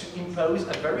managed to impose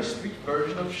a very strict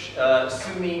version of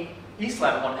Sunni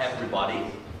Islam on everybody.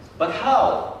 But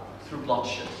how? Through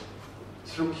bloodshed,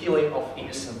 through killing of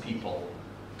innocent people,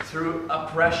 through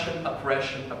oppression,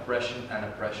 oppression, oppression, and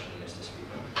oppression, Mr.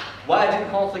 Speaker. Why did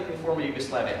conflict in former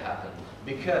Yugoslavia happen?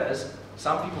 Because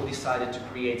some people decided to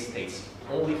create states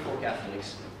only for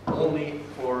Catholics, only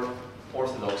for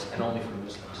Orthodox, and only for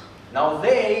Muslims. Now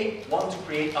they want to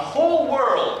create a whole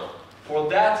world for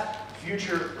that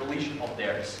future religion of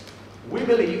theirs. We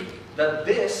believe that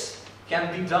this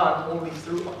can be done only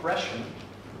through oppression,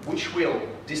 which will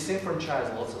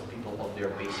disenfranchise lots of people of their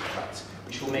basic rights,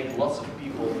 which will make lots of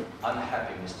people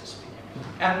unhappy, Mr. Speaker.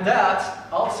 And that,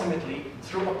 ultimately,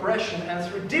 through oppression and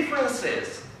through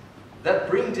differences that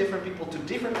bring different people to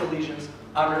different religions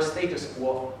under status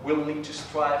quo, will lead to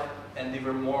strife and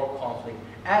even more conflict,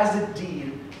 as it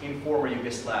did in former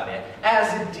Yugoslavia, as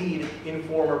it did in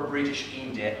former British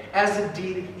India, as it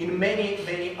did in many,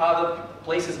 many other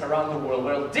places around the world,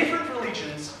 where different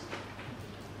religions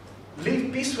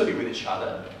live peacefully with each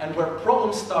other, and where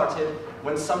problems started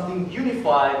when something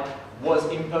unified was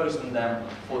imposed on them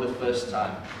for the first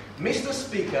time. Mr.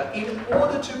 Speaker, in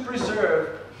order to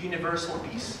preserve universal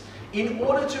peace, in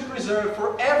order to preserve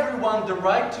for everyone the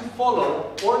right to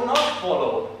follow or not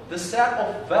follow the set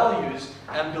of values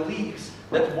and beliefs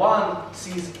that one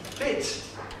sees fit,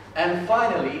 and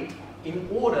finally, in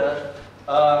order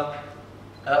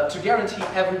to guarantee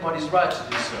everybody's right to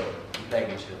do so, I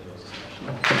beg you to oppose this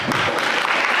motion.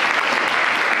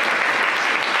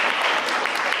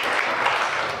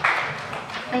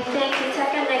 I thank the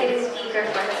second negative speaker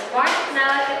for his remarks.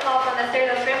 Now I'd like to call upon the third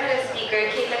affirmative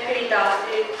speaker, Keita Kuritas,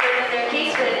 to present their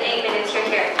case within 8 minutes for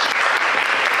hearing.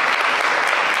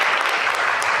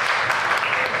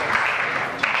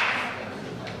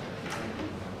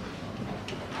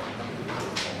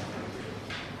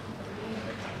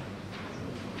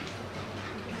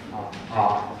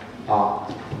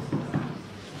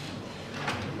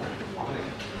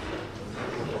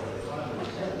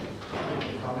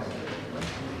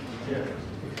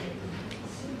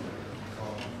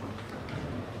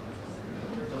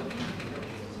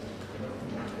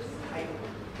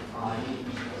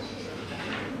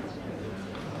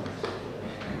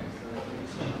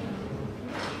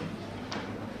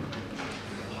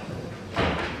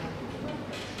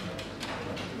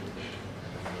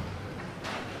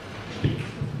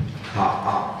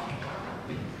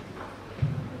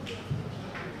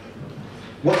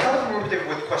 What comes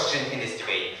with question in this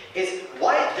debate is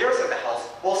why theirs of the House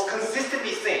was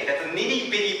consistently saying that the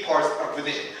nitty-bitty parts of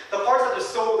religion, the parts that are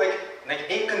so like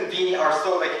inconvenient, are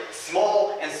so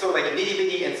small and so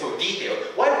nitty-bitty and so detailed,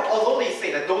 why although they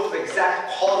say that those are the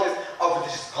exact causes of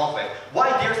religious conflict, why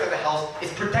theirs of the House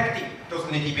is protecting those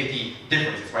nitty-bitty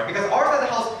differences, right? Because ours of the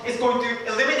House is going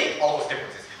to eliminate all those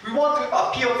differences. We want to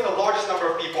appeal to the largest number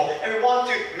of people, and we want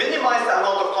to minimize the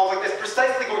amount of conflict that's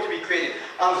precisely going to be created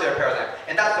under their paradigm.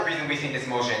 And that's the reason we think this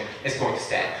motion is going to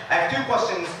stand. I have 2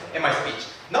 questions in my speech.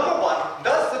 Number 1,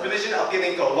 does the religion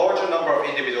appealing to a larger number of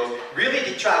individuals really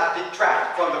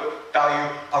detract from the value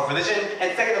of religion?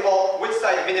 And second of all, which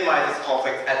side minimizes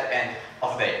conflict at the end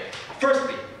of the day?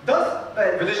 Firstly, does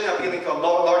religion appealing to a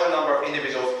larger number of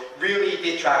individuals really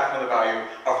detract from the value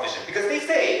of religion? Because they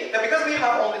say that because we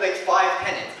have only 5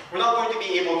 tenets, we're not going to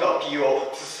be able to appeal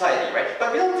to society, right?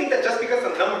 But we don't think that just because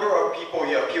the number of people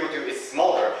you appeal to is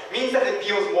smaller means that the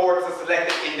appeals more to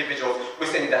selected individuals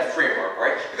within that framework,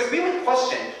 right? Because we would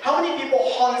question how many people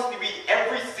honestly read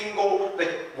every single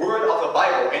word of the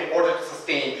Bible in order to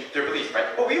sustain their beliefs, right?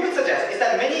 What we would suggest is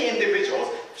that many individuals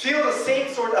feel the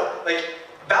same sort of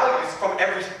values from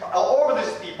all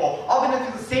religious people, often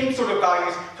feel the same sort of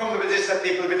values from the religions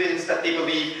that they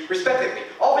believe respectively.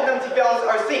 Often values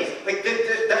are things like the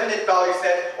definite value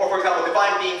set, or for example,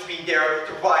 divine beings being there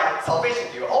to provide salvation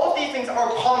to you. All of these things are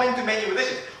common to many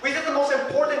religions. We said the most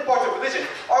important parts of religion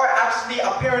are actually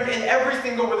apparent in every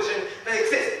single religion that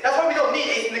exists. That's why we don't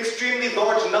need an extremely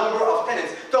large number of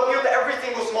tenets to appeal to every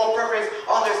single small preference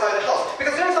on their side of the house.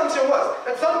 Because their assumption was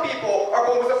that some people are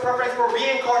going with a preference for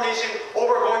reincarnation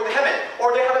over going to heaven, or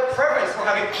they have a preference for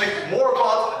having more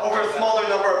gods over a smaller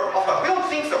number of gods. We don't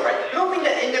think so, right? We don't think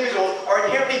that individuals are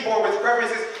inherently born with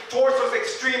preferences towards those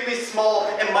extremely small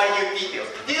and minute details.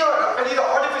 These are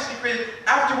artificially created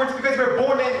afterwards because we're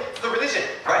born into the religion,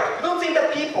 right? We don't think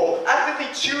that people actively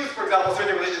choose, for example,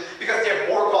 certain religions because they have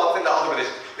more gods than the other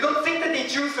religions. We don't think that they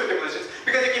choose certain religions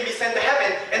because they can be sent to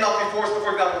heaven and not be forced to,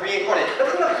 for example, reincarnate. That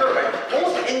doesn't occur, right?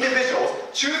 Most individuals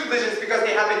choose religions because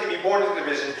they happen to be born into the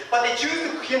religion, but they choose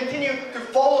to continue to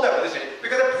follow that religion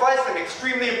because it provides them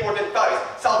extremely important values.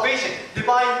 Salvation,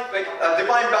 divine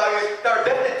values that are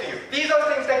definite to you. These are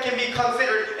things that can be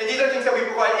considered, and these are things that we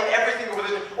provide in every single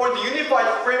religion, or the unified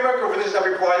framework of religion that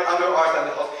we provide under our side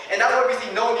of the house. And that's why we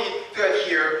see no need to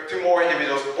adhere to more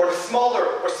individuals, or to smaller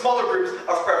groups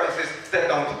of preferences that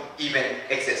don't even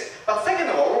exist. But second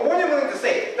of all, we're more than willing to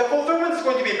say that fulfillment is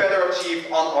going to be better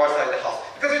achieved on our side of the house.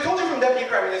 Because we told you from Deputy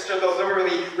Prime Minister, those never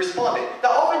really responded, that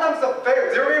oftentimes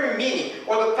their very meaning,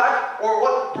 or the fact, or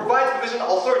what provides religion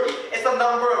authority, is the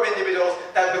number of individuals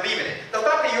that believe in it. The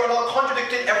fact that you are not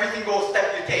contradicted every single step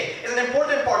you take is an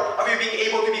important part of you being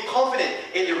able to be confident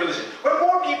in your religion. When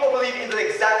more people believe in the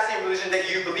exact same religion that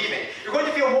you believe in, you're going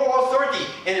to feel more authority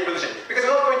in your religion. Because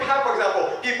you're not going to have, for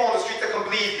example, people on the streets that can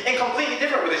believe in completely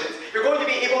different religions. You're going to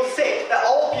be able to say that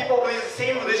all people believe the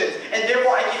same religions, and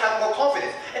therefore I can have more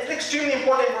confidence. It's extremely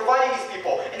important in providing these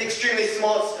people an extremely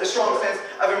strong sense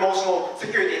of emotional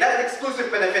security. And that's an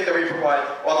exclusive benefit that we provide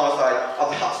on our side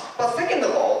of the house. But second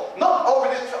of all, not all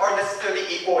religions are necessarily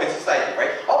equal in society,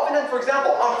 right? Often, for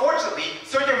example, unfortunately,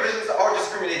 certain religions are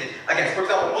discriminated against. For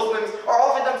example, Muslims are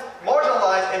oftentimes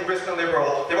marginalized in Western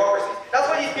liberal democracies. That's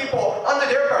why these people, under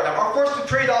their paradigm, are forced to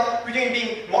trade off between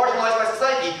being marginalized by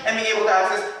society and being able to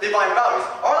access divine values.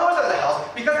 On our side of the house,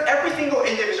 because every single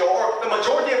individual, or the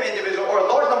majority of individuals, or a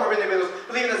large number of individuals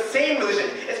believe in the same religion,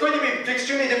 it's going to be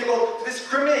extremely difficult to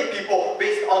discriminate people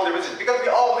based on their religion, because we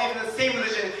all believe in the same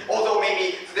religion, although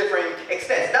maybe to differing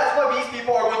extents. That's why these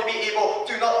people are going to be able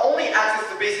to not only access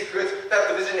the basic goods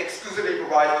that religion exclusively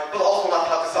provides, but also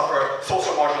not have to suffer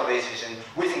social marginalization.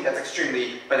 We think that's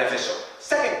extremely beneficial.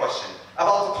 Second question,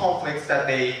 about the conflicts that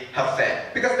they have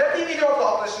said. Because the leader of the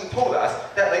opposition told us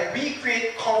that we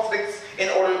create conflicts in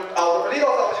order, the leader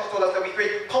of the opposition told us that we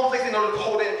create conflicts in order to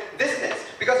hold in dissonance.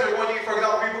 Because there are going to be, for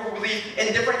example, people who believe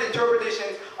in different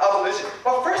interpretations of religion.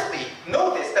 But firstly,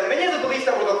 notice that many of the beliefs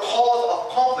that were the cause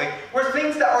of conflict were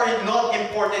things that are not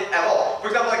important at all. For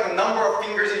example, like the number of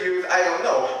fingers you use, I don't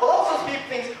know. But also these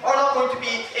things are not going to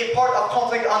be a part of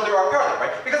conflict under our paradigm,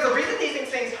 right? Because the reason these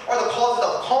things are the causes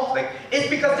of conflict is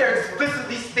because they're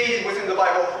explicitly stated within the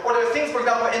Bible, or there are things, for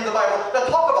example, in the Bible that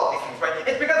talk about these things, right?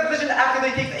 It's because religion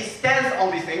actively takes a stance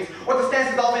on these things, or the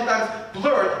stance is oftentimes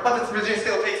blurred, but this religion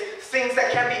still takes things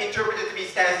that can be interpreted to be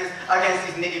stances against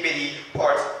these nitty-bitty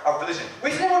parts of religion.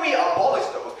 We say when we abolish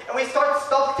those, and we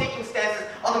stop taking stances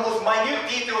on the most minute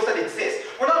details that exist,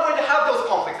 we're not going to have those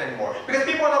conflicts anymore. Because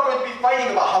people are not going to be fighting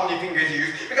about how many fingers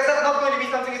you use, because that's not going to be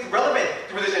something that's relevant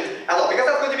to religion at all. Because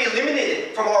that's going to be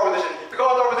eliminated from our religion.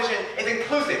 Because our religion is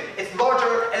inclusive, it's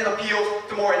larger, and it appeals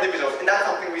to more individuals. And that's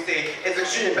something we say is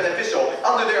extremely beneficial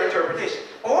under their interpretation.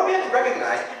 But what we have to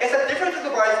recognize is that differences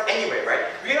arise anyway, right?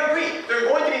 We agree there are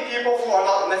going to be people who are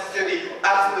not necessarily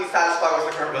absolutely satisfied with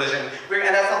the current religion,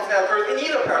 and that's something that occurs in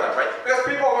either paradigm, right? Because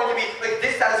people are going to be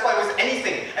dissatisfied with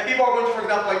anything, and people are going to, for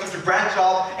example, to branch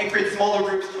off and create smaller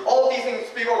groups. All of these things,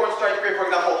 people are going to try to create, for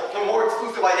example, the more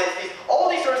exclusive identities. All of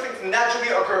these sort of things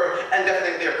naturally occur and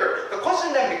definitely occur. The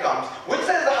question then becomes, which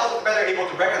side of the house is better able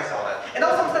to reconcile that? And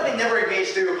that's something that they never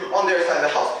engage to on their side of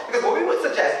the house. Because what we would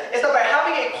suggest is that by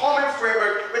having a common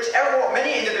framework, which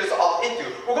many individuals opt into,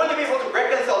 we're going to be able to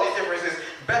reconcile these differences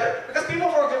better. Because people,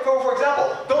 for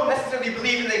example, don't necessarily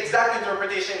believe in the exact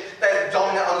interpretation that is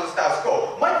dominant under the status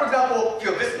quo. Might, for example,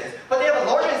 feel dissonance, but they have a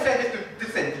larger incentive to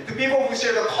listen to people who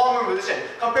share the common religion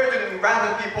compared to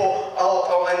random people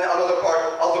in another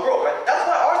part of the world, right? That's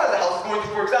why our side of the house is going to,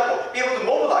 for example, be able to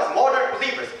mobilize moderate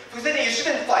believers who say that you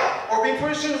shouldn't fight, or be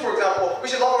shouldn't, for example, we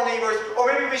should love our neighbors, or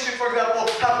maybe we should, for example,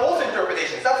 have both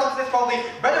interpretations. That's something that's probably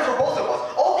better for both of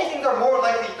us. All these things are more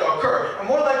likely to occur, and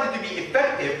more likely to be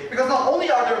effective, because not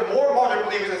only are there more modern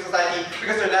believers in society,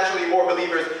 because there are naturally more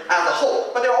believers as a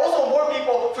whole, but there are also more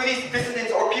people for these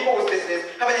dissidents or people with dissonance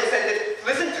have an incentive to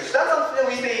listen to. So that's something that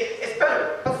we say is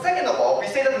better. But second of all, we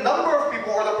say that the number of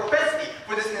people or the propensity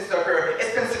for dissonance to occur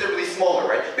is considerably smaller,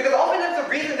 right? Because oftentimes the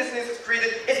reason dissonance is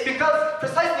created is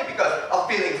precisely because of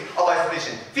feelings of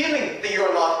isolation, feeling that you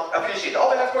are not appreciated.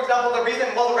 Oftentimes, for example, the reason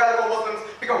most radical Muslims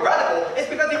become radical is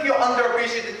because they feel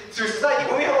underappreciated through society.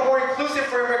 When we have a more inclusive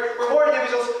framework, where more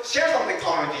individuals share something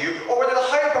common to you, or where there's a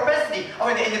higher propensity of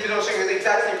an individual sharing the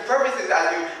exact same preferences as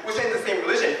you within the same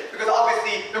religion, because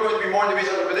obviously there are going to be more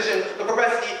individuals in religion, the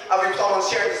propensity of someone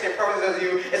sharing the same preferences as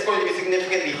you is going to be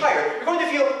significantly higher. You're going to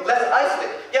feel less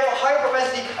isolated. You have a higher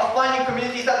propensity of finding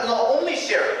communities that not only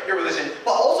share your religion,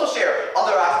 but also share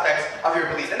other aspects of your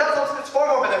beliefs. And that's something that's far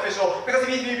more beneficial, because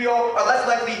these people are less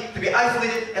likely to be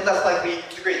isolated and less likely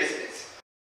to create dissonance.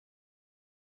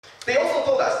 They also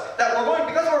told us that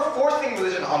because we're forcing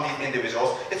religion on these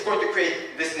individuals, it's going to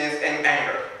create dissonance and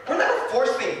anger. We're never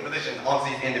forcing religion on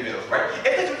these individuals, right?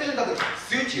 If this religion doesn't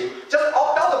suit you, just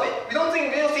opt out of it. We don't see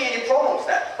any problem with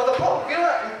that. But the problem, we're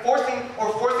not enforcing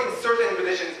or forcing certain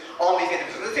religions on these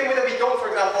individuals. In the same way that we don't, for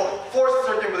example, force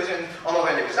certain religions on other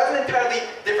individuals. That's an entirely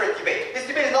different debate. This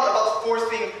debate is not about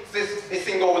forcing a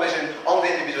single religion on the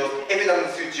individuals. If it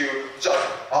doesn't suit you, just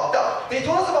opt out. They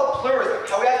told us about pluralism,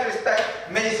 how we have to respect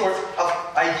many sorts of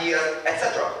ideas,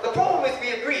 etc. The problem is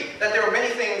we agree that there are many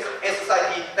things in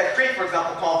society that create, for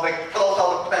example, conflict, but also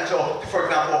have the potential to, for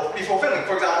example, be fulfilling.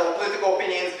 For example, political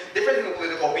opinions, differences in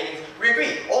political opinions, we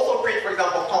agree, also create, for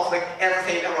example, conflict and at the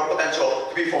same time have potential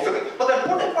to be fulfilling. But the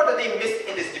important part that they missed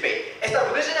in this debate is that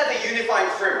religion as a unifying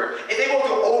framework is able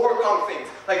to overcome things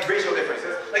like racial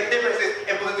differences, like differences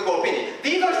in political opinion.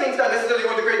 These are things that are necessarily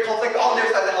going to create conflict on their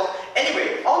side of the house.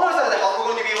 Anyway, on our side of the house,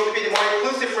 we're going to be able to be the more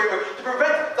inclusive framework to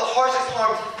prevent the harshest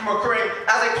harms from occurring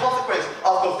as a consequence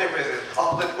of those differences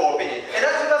of political opinion. And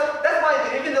that's why,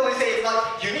 even though we say it's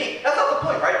not unique, that's not the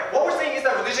point, right? What we're saying is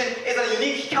that religion is a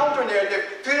unique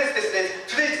counter-narrative to this dissonance,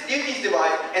 to these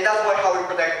divides, and that's why how we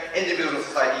protect individuals in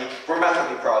society. We're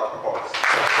massively proud to propose.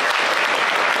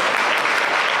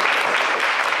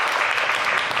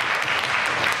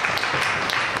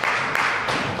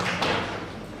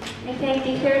 I thank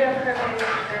the third of her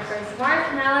speaker for his remarks,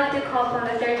 and I'd like to call upon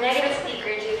the third negative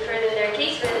speaker to further their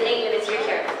case within 8 minutes. Your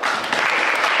turn.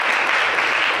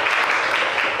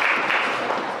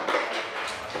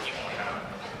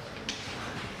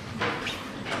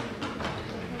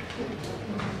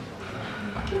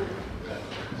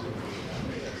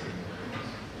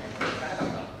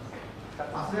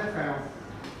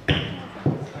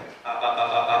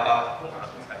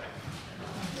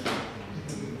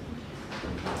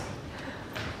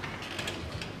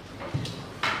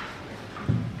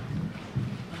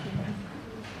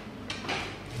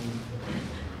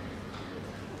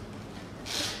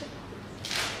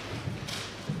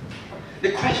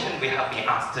 The question we have been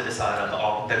asked to the side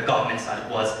of the government side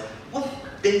was, what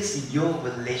is your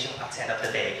religion at the end of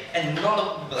the day? And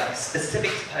not a specific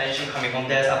explanation coming from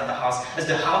their side of the house as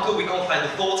to how to reconcile the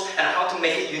thoughts and how to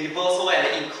make it universal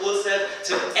and inclusive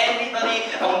to anybody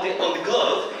on the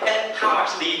globe, and how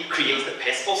actually creates the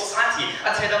peaceful society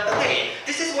at the end of the day.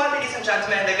 This is why, ladies and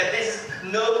gentlemen, this is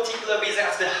no particular reason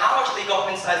as to how actually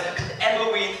government sides could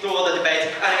ever win through all the debate,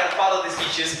 and I can follow these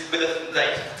issues with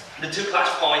the two clash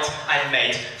points I've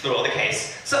made throughout the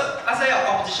case. So, as an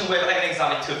opposition, we're going to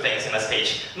examine two things in my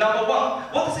speech. Number one,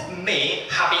 what does it mean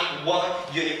having one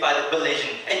unified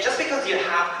religion? And just because you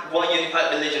have one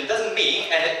unified religion doesn't mean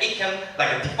and it can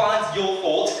defines your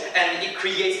thoughts and it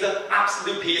creates the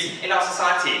absolute peace in our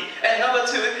society. And number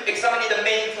two, examining the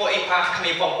meaningful impact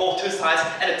coming from both two sides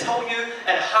and tell you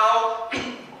and how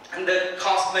and the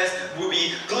consequence will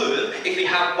be good if we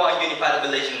have one unified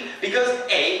religion. Because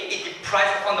A, it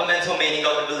deprives the fundamental meaning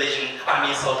of the religion, I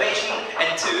mean salvation,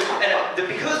 and two,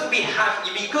 because we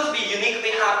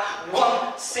uniquely have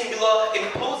one singular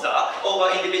imposer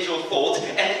over individual thought,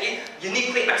 and it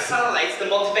uniquely accelerates the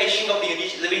motivation of the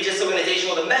religious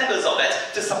organization or the members of it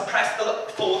to suppress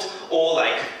the thought, or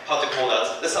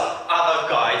some other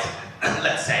guide,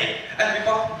 let's say. And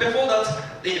before that,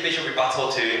 the individual rebuttal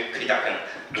to Kuritaken.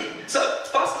 So,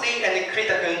 firstly, and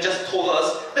Kuritaken just told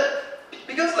us that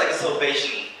because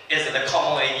salvation is the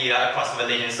common idea across the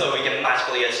religion, so we can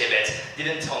magically achieve it.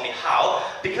 Didn't tell me how.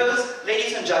 Because,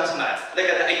 ladies and gentlemen, the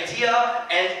idea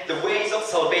and the ways of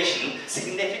salvation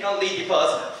significantly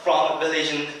differs from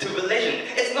religion to religion.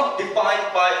 It's not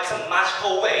defined by some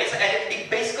magical ways, and it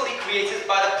basically created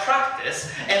by the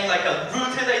practice and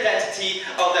rooted identity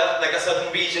of a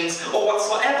certain regions or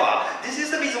whatsoever. This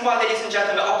is the reason why, ladies and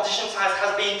gentlemen, opposition science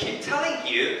has been keep telling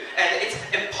you, and it's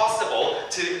impossible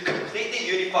to completely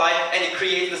unify and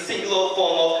create the singular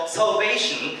form of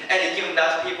salvation, and given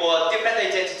that people are different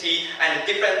identity and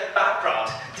different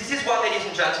background. This is why, ladies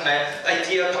and gentlemen,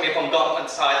 idea coming from government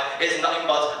side is nothing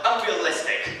but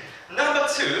unrealistic. Number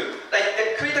two,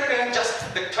 the critical just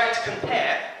trying to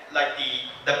compare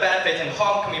the benefit and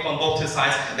harm coming from both two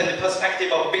sides in the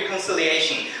perspective of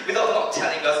reconciliation, without not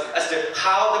telling us as to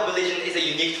how the religion is a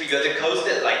unique trigger to cause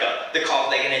the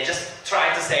conflict, and then just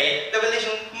trying to say the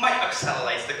religion might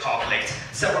accelerate the conflict.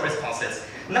 Several responses.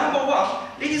 Number one,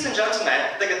 ladies and gentlemen,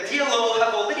 the DLO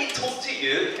have already told to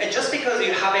you, and just because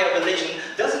you have a religion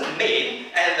doesn't mean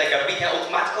and we can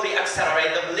automatically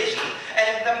accelerate the religion.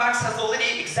 And the Marx has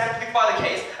already exemplified the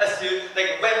case as to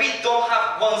when we don't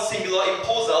have one singular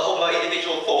imposer over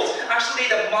individual thoughts, actually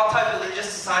the multi-religious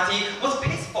society was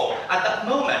peaceful at that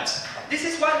moment. This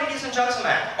is why, ladies and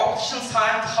gentlemen, opposition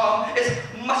science harm is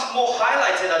much more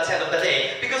highlighted at the end of the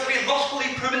day, because we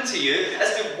logically proven to you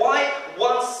as to why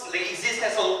the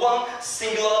existence of one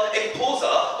singular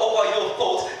imposer over your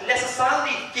thoughts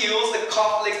necessarily fuels the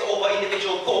conflict over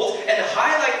individual thoughts and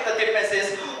highlight the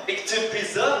differences to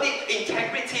preserve the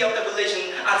integrity of the religion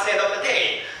at the end of the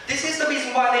day. This is the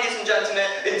reason why, ladies and gentlemen,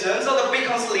 in terms of the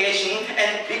reconciliation,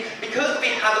 and because we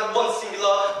have one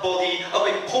singular body of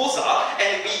imposer,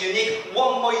 and we need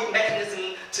one more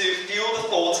mechanism to fuel the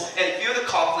thoughts and fuel the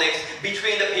conflict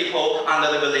between the people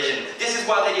under the religion. This is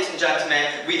why, ladies and gentlemen,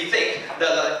 we think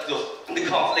that the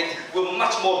conflict will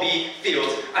much more be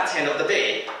fueled at the end of the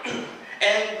day.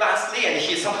 And lastly, and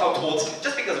he somehow taught,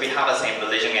 just because we have the same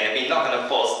religion and we're not going to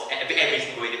force every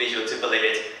single individual to believe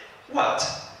it, what?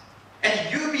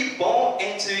 And you'll be born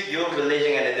into your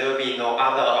religion and there will be no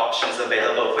other options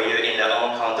available for you in their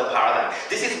own counter paradigm.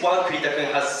 This is what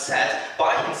Kritakun has said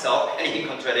by himself, and he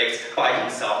contradicts by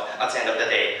himself at the end of the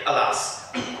day,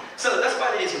 alas. So that's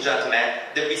why, ladies and gentlemen,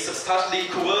 that we substantially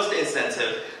coerce the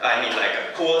incentive,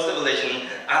 coerce the religion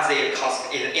as in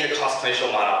a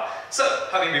consequential manner. So,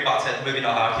 having rebutted, moving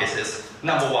on our cases.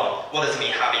 Number one, what does it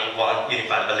mean having one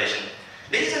unified religion?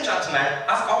 Ladies and gentlemen,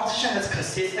 as opposition has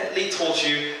consistently taught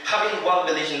you, having one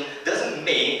religion doesn't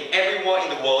mean everyone in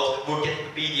the world will get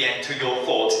obedient to your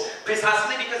thought.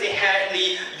 Precisely because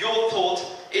inherently your thought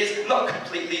is not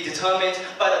completely determined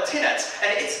by the tenets,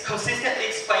 and it's consistently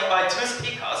explained by two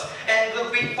speakers. And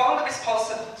we found the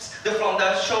response from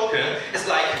the Shogun is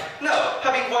no,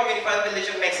 having one unified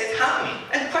religion makes it happen.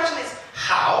 And the question is,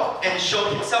 how? And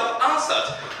Shogun himself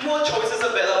answered, more choices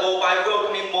available by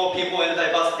welcoming more people and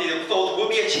diversity of thought will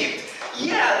be achieved.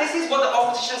 Yeah, this is what the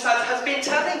opposition side has been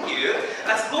telling you.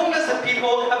 As long as the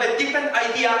people have a different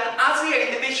idea as their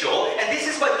individual, and this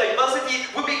is what diversity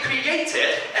will be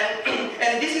created,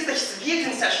 and this is the severe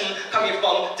concession coming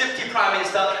from Deputy Prime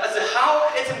Minister as to how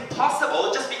it's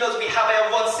impossible just because we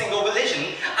have one single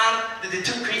religion and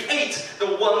to create the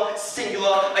one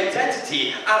singular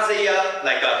identity as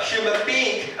a human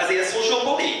being, as a social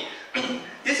body.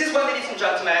 This is why, ladies and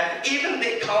gentlemen, even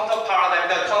the counter paradigm,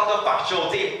 the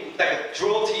counterfactual, they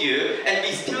draw to you, and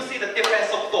we still see the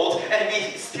difference of thought, and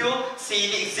we still see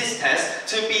the existence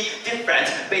to be different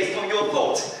based on your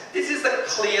thought. This is the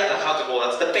clear accountable,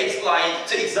 that's the baseline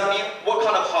to examine what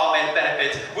kind of harm and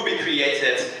benefit will be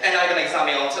created, and I'm going to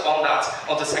examine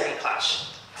on the second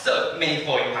clash. So,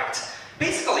 meaningful impact.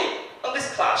 Basically, on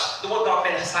this clash, what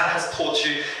government has taught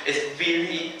you is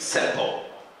really simple.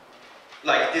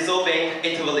 Dissolving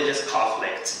interreligious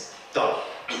conflict. Done.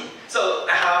 So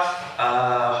I have,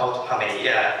 how many?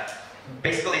 Yeah,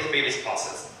 basically 3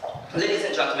 responses. Ladies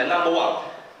and gentlemen, number one,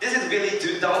 this is really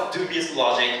dubious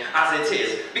logic as it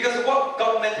is, because what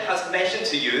government has mentioned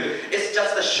to you is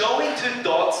just showing 2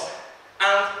 dots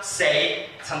and say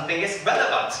something is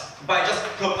relevant by just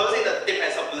proposing the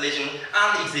difference of religion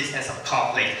and the existence of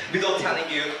conflict without telling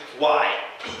you why.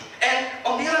 And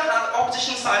on the other hand,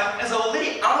 opposition side has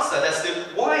already answered as to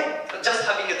why just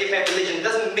having a different religion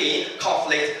doesn't mean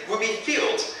conflict will be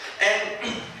fueled.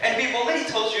 And we've already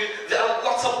told you there are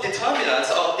lots of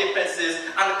determinants of differences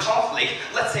and conflict.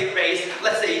 Let's say race,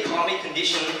 let's say economic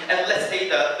condition, and let's say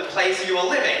the place you are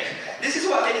living. This is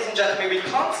why, ladies and gentlemen, we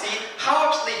can't see how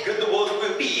actually good the world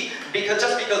will be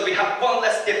just because we have one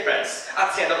less difference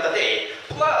at the end of the day.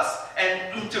 Plus,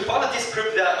 and to further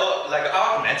disprove the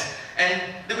argument, and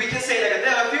we can say that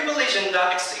there are a few religions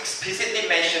that explicitly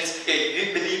mentions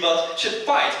you believers should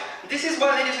fight. This is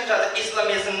why, ladies and gentlemen,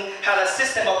 Islamism had a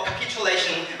system of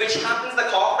capitulation, which happens the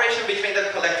cooperation between the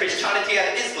Christianity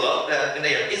and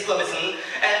Islamism,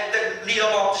 and the leader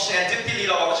of opposition and deputy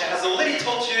leader of opposition has already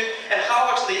told you, and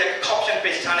how actually like Coptian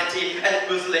Christianity and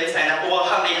Muslims and war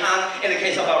hand in hand in the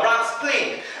case of Arab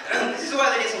Spring. This is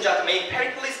why, ladies and gentlemen,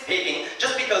 empirically speaking,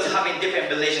 just because having different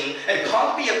religion, it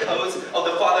can't be a cause of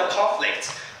the further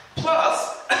conflict.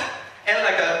 Plus, and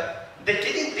like they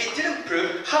didn't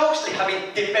prove how actually having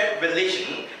different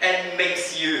religion and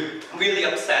makes you really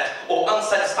upset or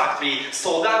unsatisfactory,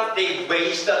 so that they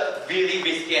waged a really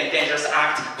risky and dangerous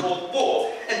act called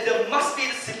war. And there must be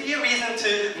a severe reason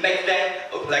to make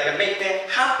them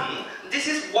happen. This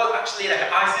is what actually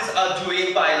ISIS are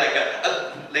doing by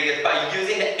by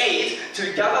using the aid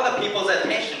to gather the people's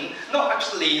attention, not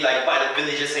actually by the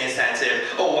religious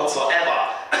incentive or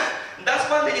whatsoever. That's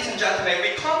why, ladies and gentlemen,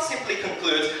 we can't simply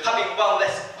conclude having one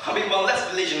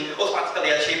less religion automatically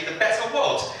achieve the better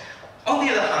world. On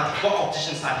the other hand, what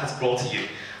opposition side has brought to you?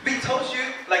 We told you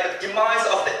the demise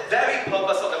of the very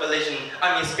purpose of the religion,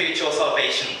 I mean spiritual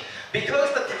salvation.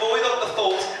 Because the devoid of the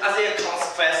thought as a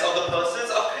consequence of the pursuit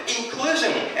of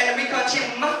inclusion, and we can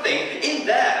achieve nothing in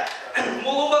there. And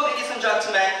moreover, ladies and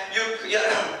gentlemen,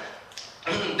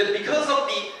 because of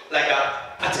the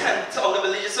attempt of the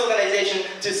religious organization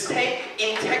to stay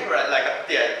integral,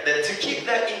 to keep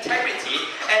their integrity,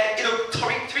 and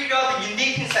trigger the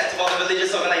unique incentive of the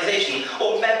religious organization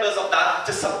or members of that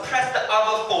to suppress the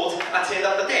other thoughts at the end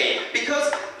of the day.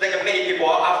 Because many people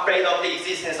are afraid of the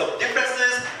existence of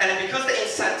differences, and because the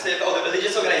incentive of the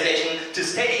religious organization to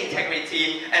stay the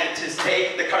integrity and to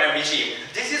stay the current regime.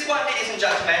 This is why, ladies and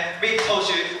gentlemen, we told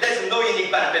you there's no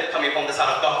unique benefit coming from the side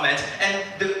of government, and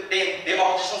the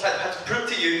opposition side had to prove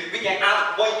to you we can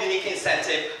add one unique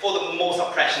incentive for the more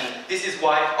suppression. This is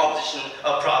why opposition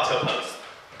are proud to oppose.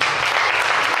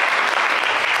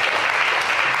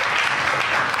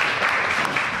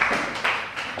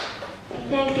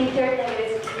 Thanks, the third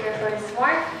negative speaker for his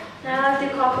remark. Now I'd like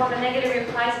to call upon the negative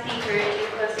reply speaker to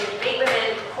close the debate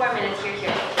within 4 minutes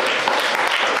here.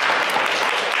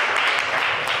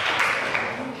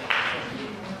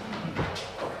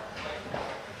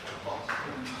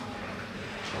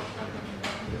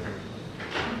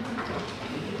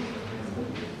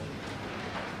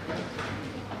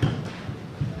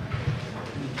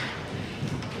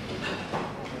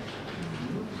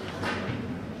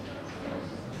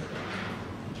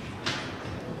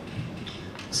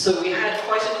 So we had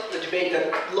quite a debate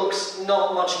that looks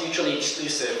not much mutually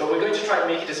exclusive, but we're going to try and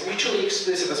make it as mutually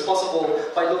exclusive as possible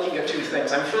by looking at two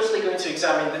things. I'm firstly going to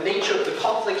examine the nature of the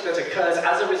conflict that occurs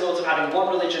as a result of having one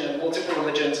religion and multiple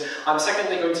religions. I'm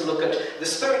secondly going to look at the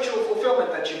spiritual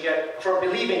fulfillment that you get from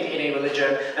believing in a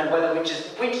religion, and whether it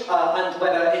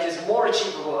is more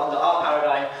achievable under our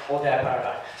paradigm or their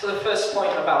paradigm. So the first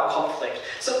point about conflict.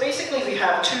 So basically we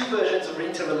have two versions of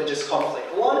interreligious conflict.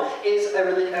 One is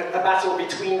a battle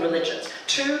between religions.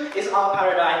 Two is our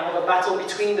paradigm of a battle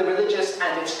between the religious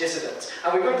and its dissidents.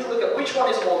 And we're going to look at which one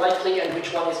is more likely and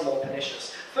which one is more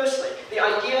pernicious. Firstly, the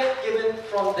idea given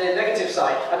from the negative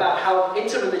side about how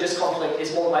interreligious conflict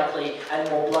is more likely and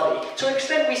more bloody. To an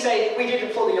extent we say we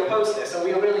didn't fully oppose this, and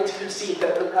we are willing to concede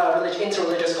that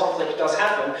interreligious conflict does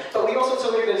happen, but we also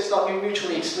told you that it's not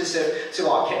mutually exclusive to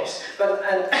our case.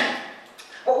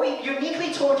 What we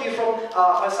uniquely told you from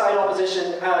our side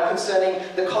opposition concerning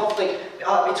the conflict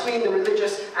between the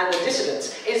religious and the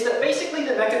dissidents is that basically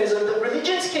the mechanism that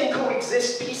religions can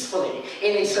coexist peacefully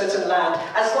in a certain land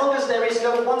as long as there is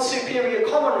no one superior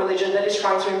common religion that is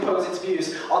trying to impose its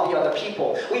views on the other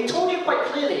people. We told you quite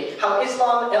clearly how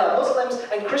Islam, Muslims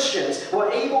and Christians were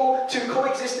able to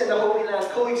coexist in the Holy Land,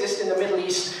 coexist in the Middle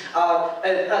East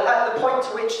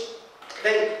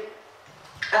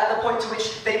at the point to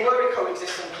which they were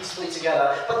coexisting peacefully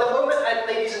together. But the moment,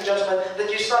 ladies and gentlemen,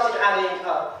 that you started adding,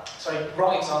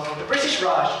 wrong example, the British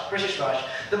Raj,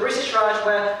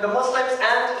 where the Muslims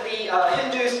and the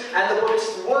Hindus and the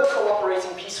Buddhists were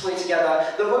cooperating peacefully together,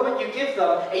 the moment you give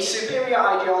them a superior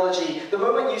ideology, the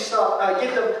moment you start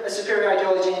give them a superior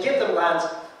ideology and give them land,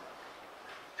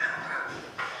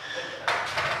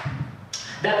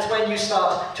 that's when you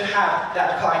start to have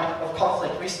that kind of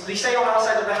conflict. We say on our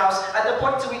side of the house, at the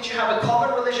point to which you have a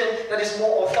common religion that is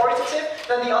more authoritative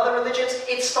than the other religions,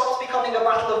 it stops becoming a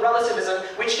battle of relativism,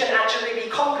 which can actually be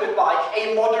conquered by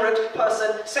a moderate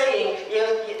person saying,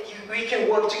 we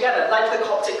can work together, like the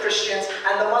Coptic Christians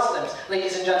and the Muslims,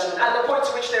 ladies and gentlemen. At the point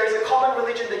to which there is a common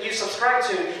religion that you subscribe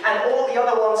to, and all the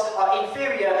other ones are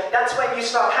inferior, that's when you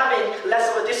start having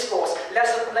less of a discourse,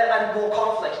 and more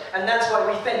conflict. And that's why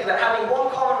we think that having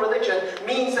one common religion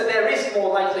means that there is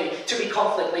more likely to be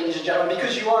conflict, ladies and gentlemen,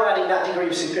 because you are adding that degree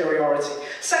of superiority.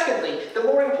 Secondly, the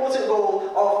more important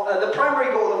goal of, the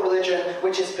primary goal of religion,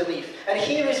 which is belief. And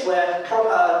here is where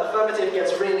affirmative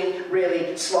gets really,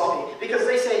 really sloppy. Because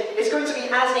they say, it's going to be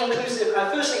as inclusive,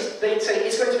 firstly they'd say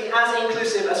it's going to be as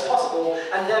inclusive as possible,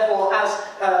 and therefore as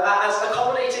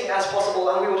accommodating as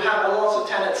possible, and we would have a lot of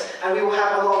tenants, and we will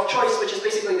have a lot of choice, which is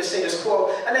basically the status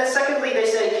quo. And then secondly, they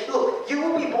say, look, you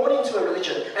will be born into a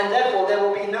religion, and therefore there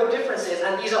will be no differences,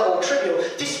 and these are all trivial.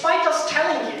 Despite us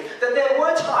telling you that there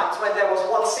were times when there was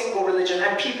one single religion,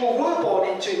 and people were born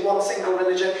into one single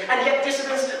religion, and yet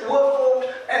dissidents were formed,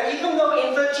 even though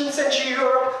in 13th century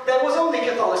Europe there was only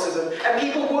Catholicism, and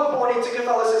people were born into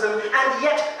Catholicism, and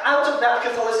yet out of that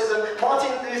Catholicism,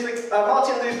 Martin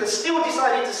Luther still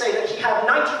decided to say that he had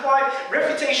 95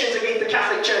 refutations against the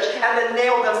Catholic Church, and then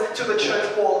nailed them to the church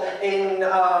wall in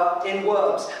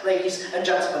Worms, ladies and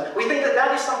gentlemen. We think that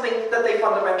that is something that they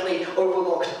fundamentally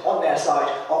overlooked on their side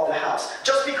of the house.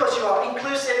 Just because you are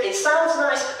inclusive, it sounds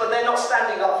nice, but they're not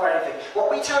standing up for anything.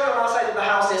 What we tell you on our side of the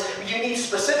house is you need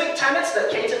specific tenets that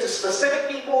cater to specific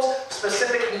people's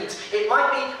specific needs. It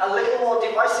might be a little more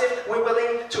divisive, we're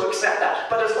willing to accept that.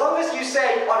 But as long as you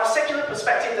say, on a secular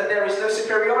perspective, that there is no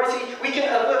superiority, we can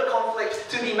avert conflict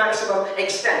to the maximum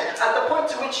extent. At the point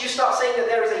to which you start saying that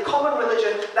there is a common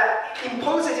religion that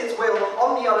imposes its will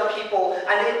on the other people,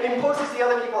 and it imposes the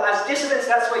other people as dissidents,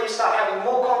 that's where you start having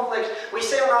more conflict. We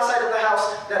say on our side of the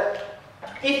house that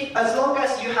as long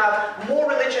as you have more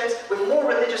religions with more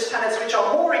religious tenets which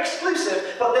are more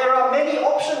exclusive, but there are many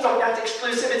options of that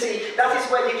exclusivity, that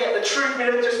is where you get the true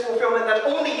religious fulfillment that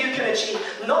only you can achieve,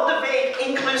 not the vague,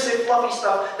 inclusive, fluffy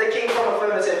stuff that came from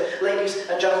affirmative, ladies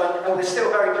and gentlemen, and we're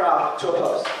still very proud to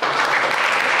oppose.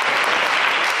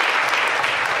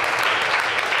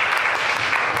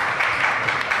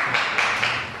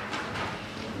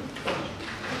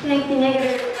 Thank the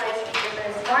negative reply speaker for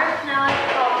his remarks. Now I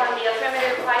call upon the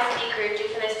affirmative reply speaker to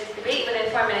finish this debate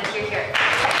within 4 minutes. You're here.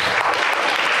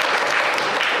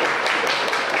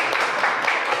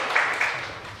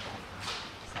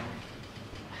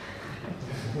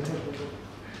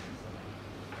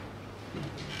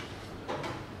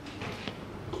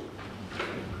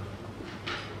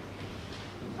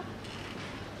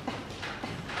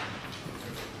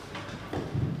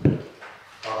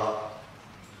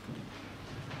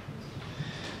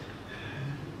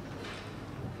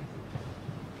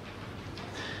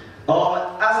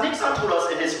 As Nixon told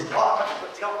us in his reply,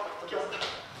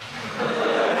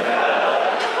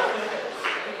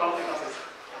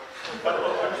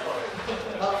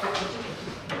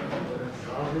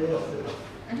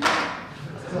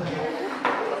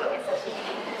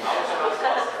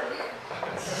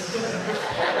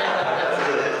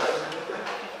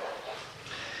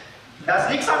 As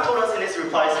Nixon told us in his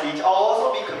reply speech, I'll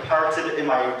also be comparative in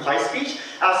my reply speech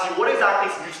as to what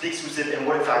exactly is mutually exclusive and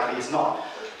what exactly is not.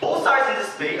 Both sides in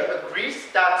this debate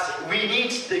agrees that we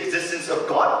need the existence of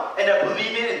God and that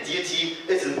believing in deity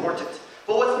is important.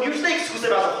 But what's mutually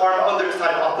exclusive as a harm on the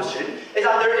side of opposition is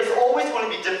that there is always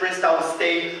going to be difference that will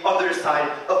stay on the side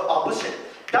of opposition.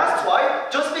 That's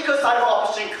why, just because side of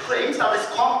opposition claims that this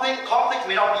conflict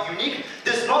may not be unique,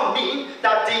 does not mean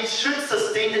that they should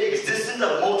sustain the existence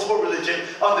of multiple religions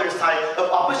on their side of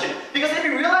opposition. Because if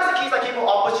you realize the case that came from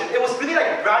opposition, it was really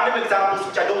like random examples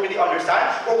which I don't really understand,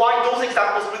 or why those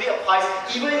examples really applies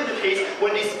even in the case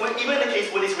when this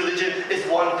religion is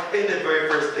one in the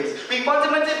very first place. We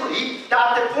fundamentally believe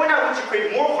that the point at which you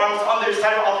create more harms on their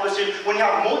side of opposition when you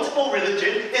have multiple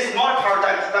religions is not a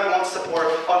paradigm that we want to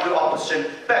support on the opposition.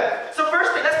 So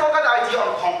firstly, let's talk about the idea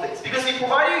of conflicts, because we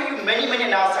provided you many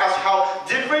analyses as to how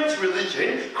different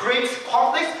religion creates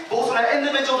conflicts both on an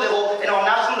individual level and on a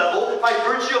national level by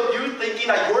virtue of you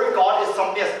thinking that your God is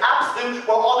something that's absolute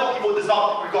while other people does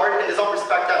not regard and does not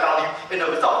respect that value in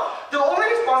of itself. The only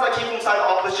response that came from the side of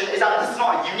opposition is that this is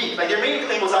not unique. Like their main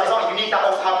claim was that it's not unique, that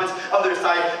also happens on their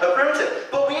side of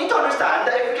primitive. But we need to understand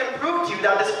that if we can prove to you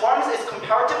that this harm is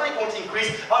comparatively going to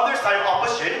increase on their side of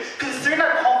opposition, considering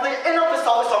that conflict in of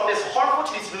itself is something that's harmful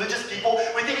to these religious people,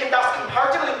 we think if that's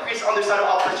comparatively increased on their side of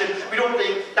opposition, we don't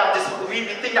think that we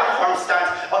think that harm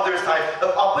stands on their side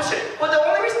of opposition. But the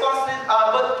only response is,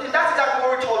 but that's exactly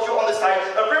what we told you on the side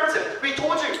of primitive. We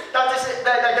told you that this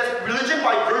religion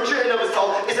by virtue in of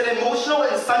itself is an emotional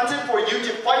incentive for you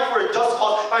to fight for a just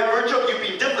cause by virtue of you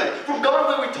being different. From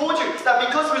government, we told you that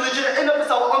because religion in of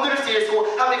itself under the status quo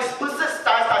have an explicit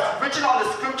stance that's written on the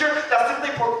scripture that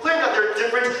simply proclaim that they're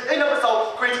different in of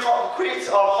itself creates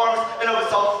harms in of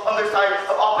itself on their side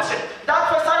of opposition.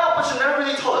 That's why side of opposition never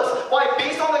really told us why,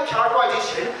 based on the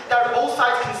characterization that both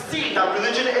sides concede that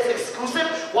religion is exclusive,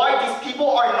 why these people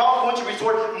are not going to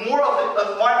resort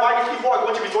why these people are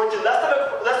going to resort to less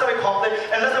of a conflict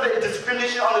and less of a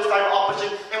discrimination on their side of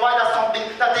opposition, and why that's something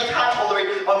that they can't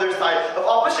tolerate on their side of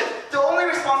opposition. The only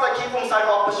response that came from the side of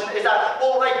opposition is that,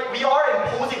 well, like, we are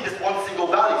imposing this one single political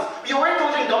values. We already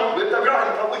told you in government whip that we're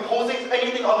not imposing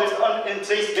anything on in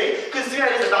today's debate,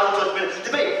 considering it is a value judgment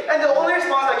debate. And the only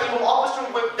response that came from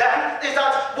opposition whip then is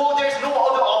that, well, there's no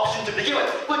other option to begin with.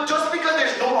 But just because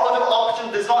there's no other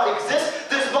option does not exist,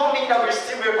 does not mean that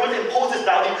we're going to impose this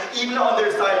value even on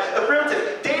their side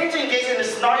affirmative. They need to engage in a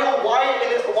scenario why when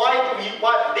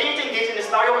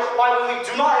we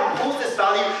do not impose this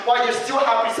value, why they're still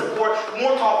happy to support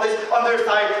more conflicts on their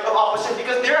side of opposition,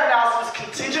 because their analysis is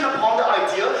contingent upon the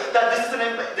idea that this is an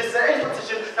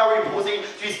imposition that we're imposing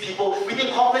to these people. We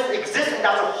think conflicts exist, and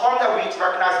that's a harm that we need to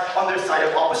recognize on their side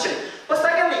of opposition. But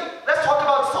secondly, let's talk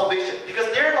about salvation, because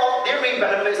their main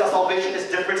benefit is that salvation is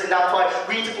different, and that's why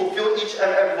we need to fulfill each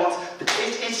and everyone's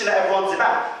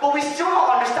demand. But we still don't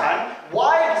understand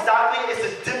why exactly is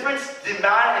this different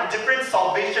demand and different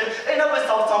salvation in of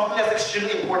itself something that's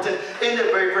extremely important in the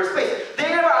very first place.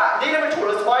 They never told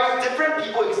us why different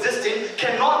people existing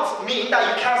cannot mean that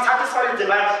you can't satisfy your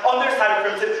demand on their side of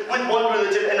primitive with one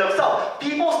religion in itself.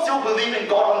 People still believe in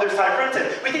God on their side of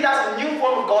primitive. We think that's a new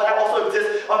form of God that also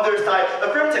exists on their side of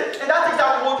primitive. And that's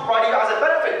exactly what we're providing as a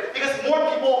benefit, because more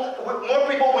people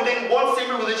within one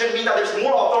same religion mean that there's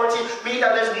more authority, meaning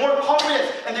that there's more confidence,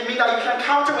 and they mean that you can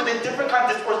counter with a different kind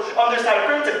of discourse on their side of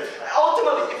primitive.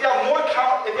 Ultimately, if you have more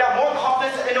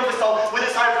confidence in of itself with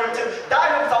the side of primitive,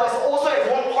 that in itself is also a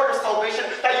one part of salvation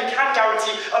that you can't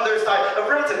guarantee on their side of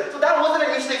primitive. So that wasn't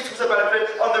a mutually exclusive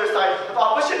benefit on their side of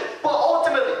opposition. But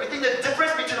ultimately, we think the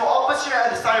difference between the opposition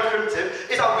and the side of primitive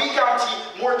is that we guarantee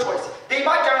more choice. They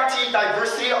might guarantee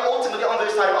diversity ultimately on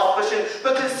their side of opposition,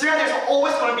 but considering there's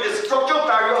always going to be this structural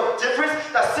barrier of difference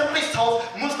that simply tells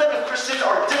Muslims and Christians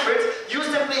are different, you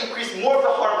simply increase more of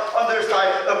the harm on their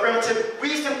side of primitive.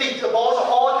 We simply abolish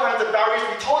all kinds of barriers.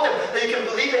 We told them that you can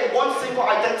believe in one single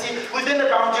identity within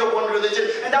the boundary of one religion,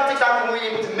 and that's exactly when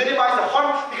we're able to minimize the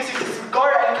harm, because you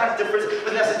disregard any kind of difference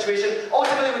within that situation.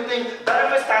 Ultimately, we think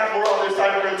benefit stands more on their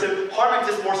side of primitive, harm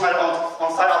exists more on side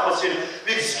of opposition.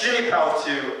 We're extremely proud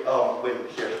to win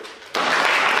here.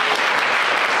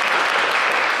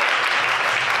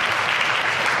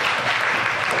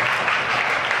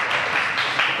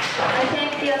 I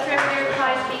thank the affirmative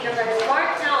prize speaker for his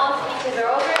remarks. Now all speeches are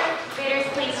over. Leaders,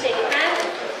 please shake hands.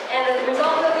 And the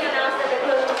result will be announced at the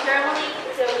closing ceremony,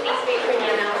 so please wait for the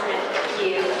announcement. Thank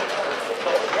you.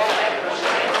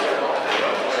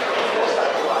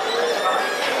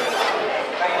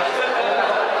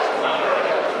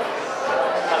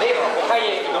例えば5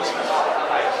回移動しまし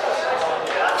た。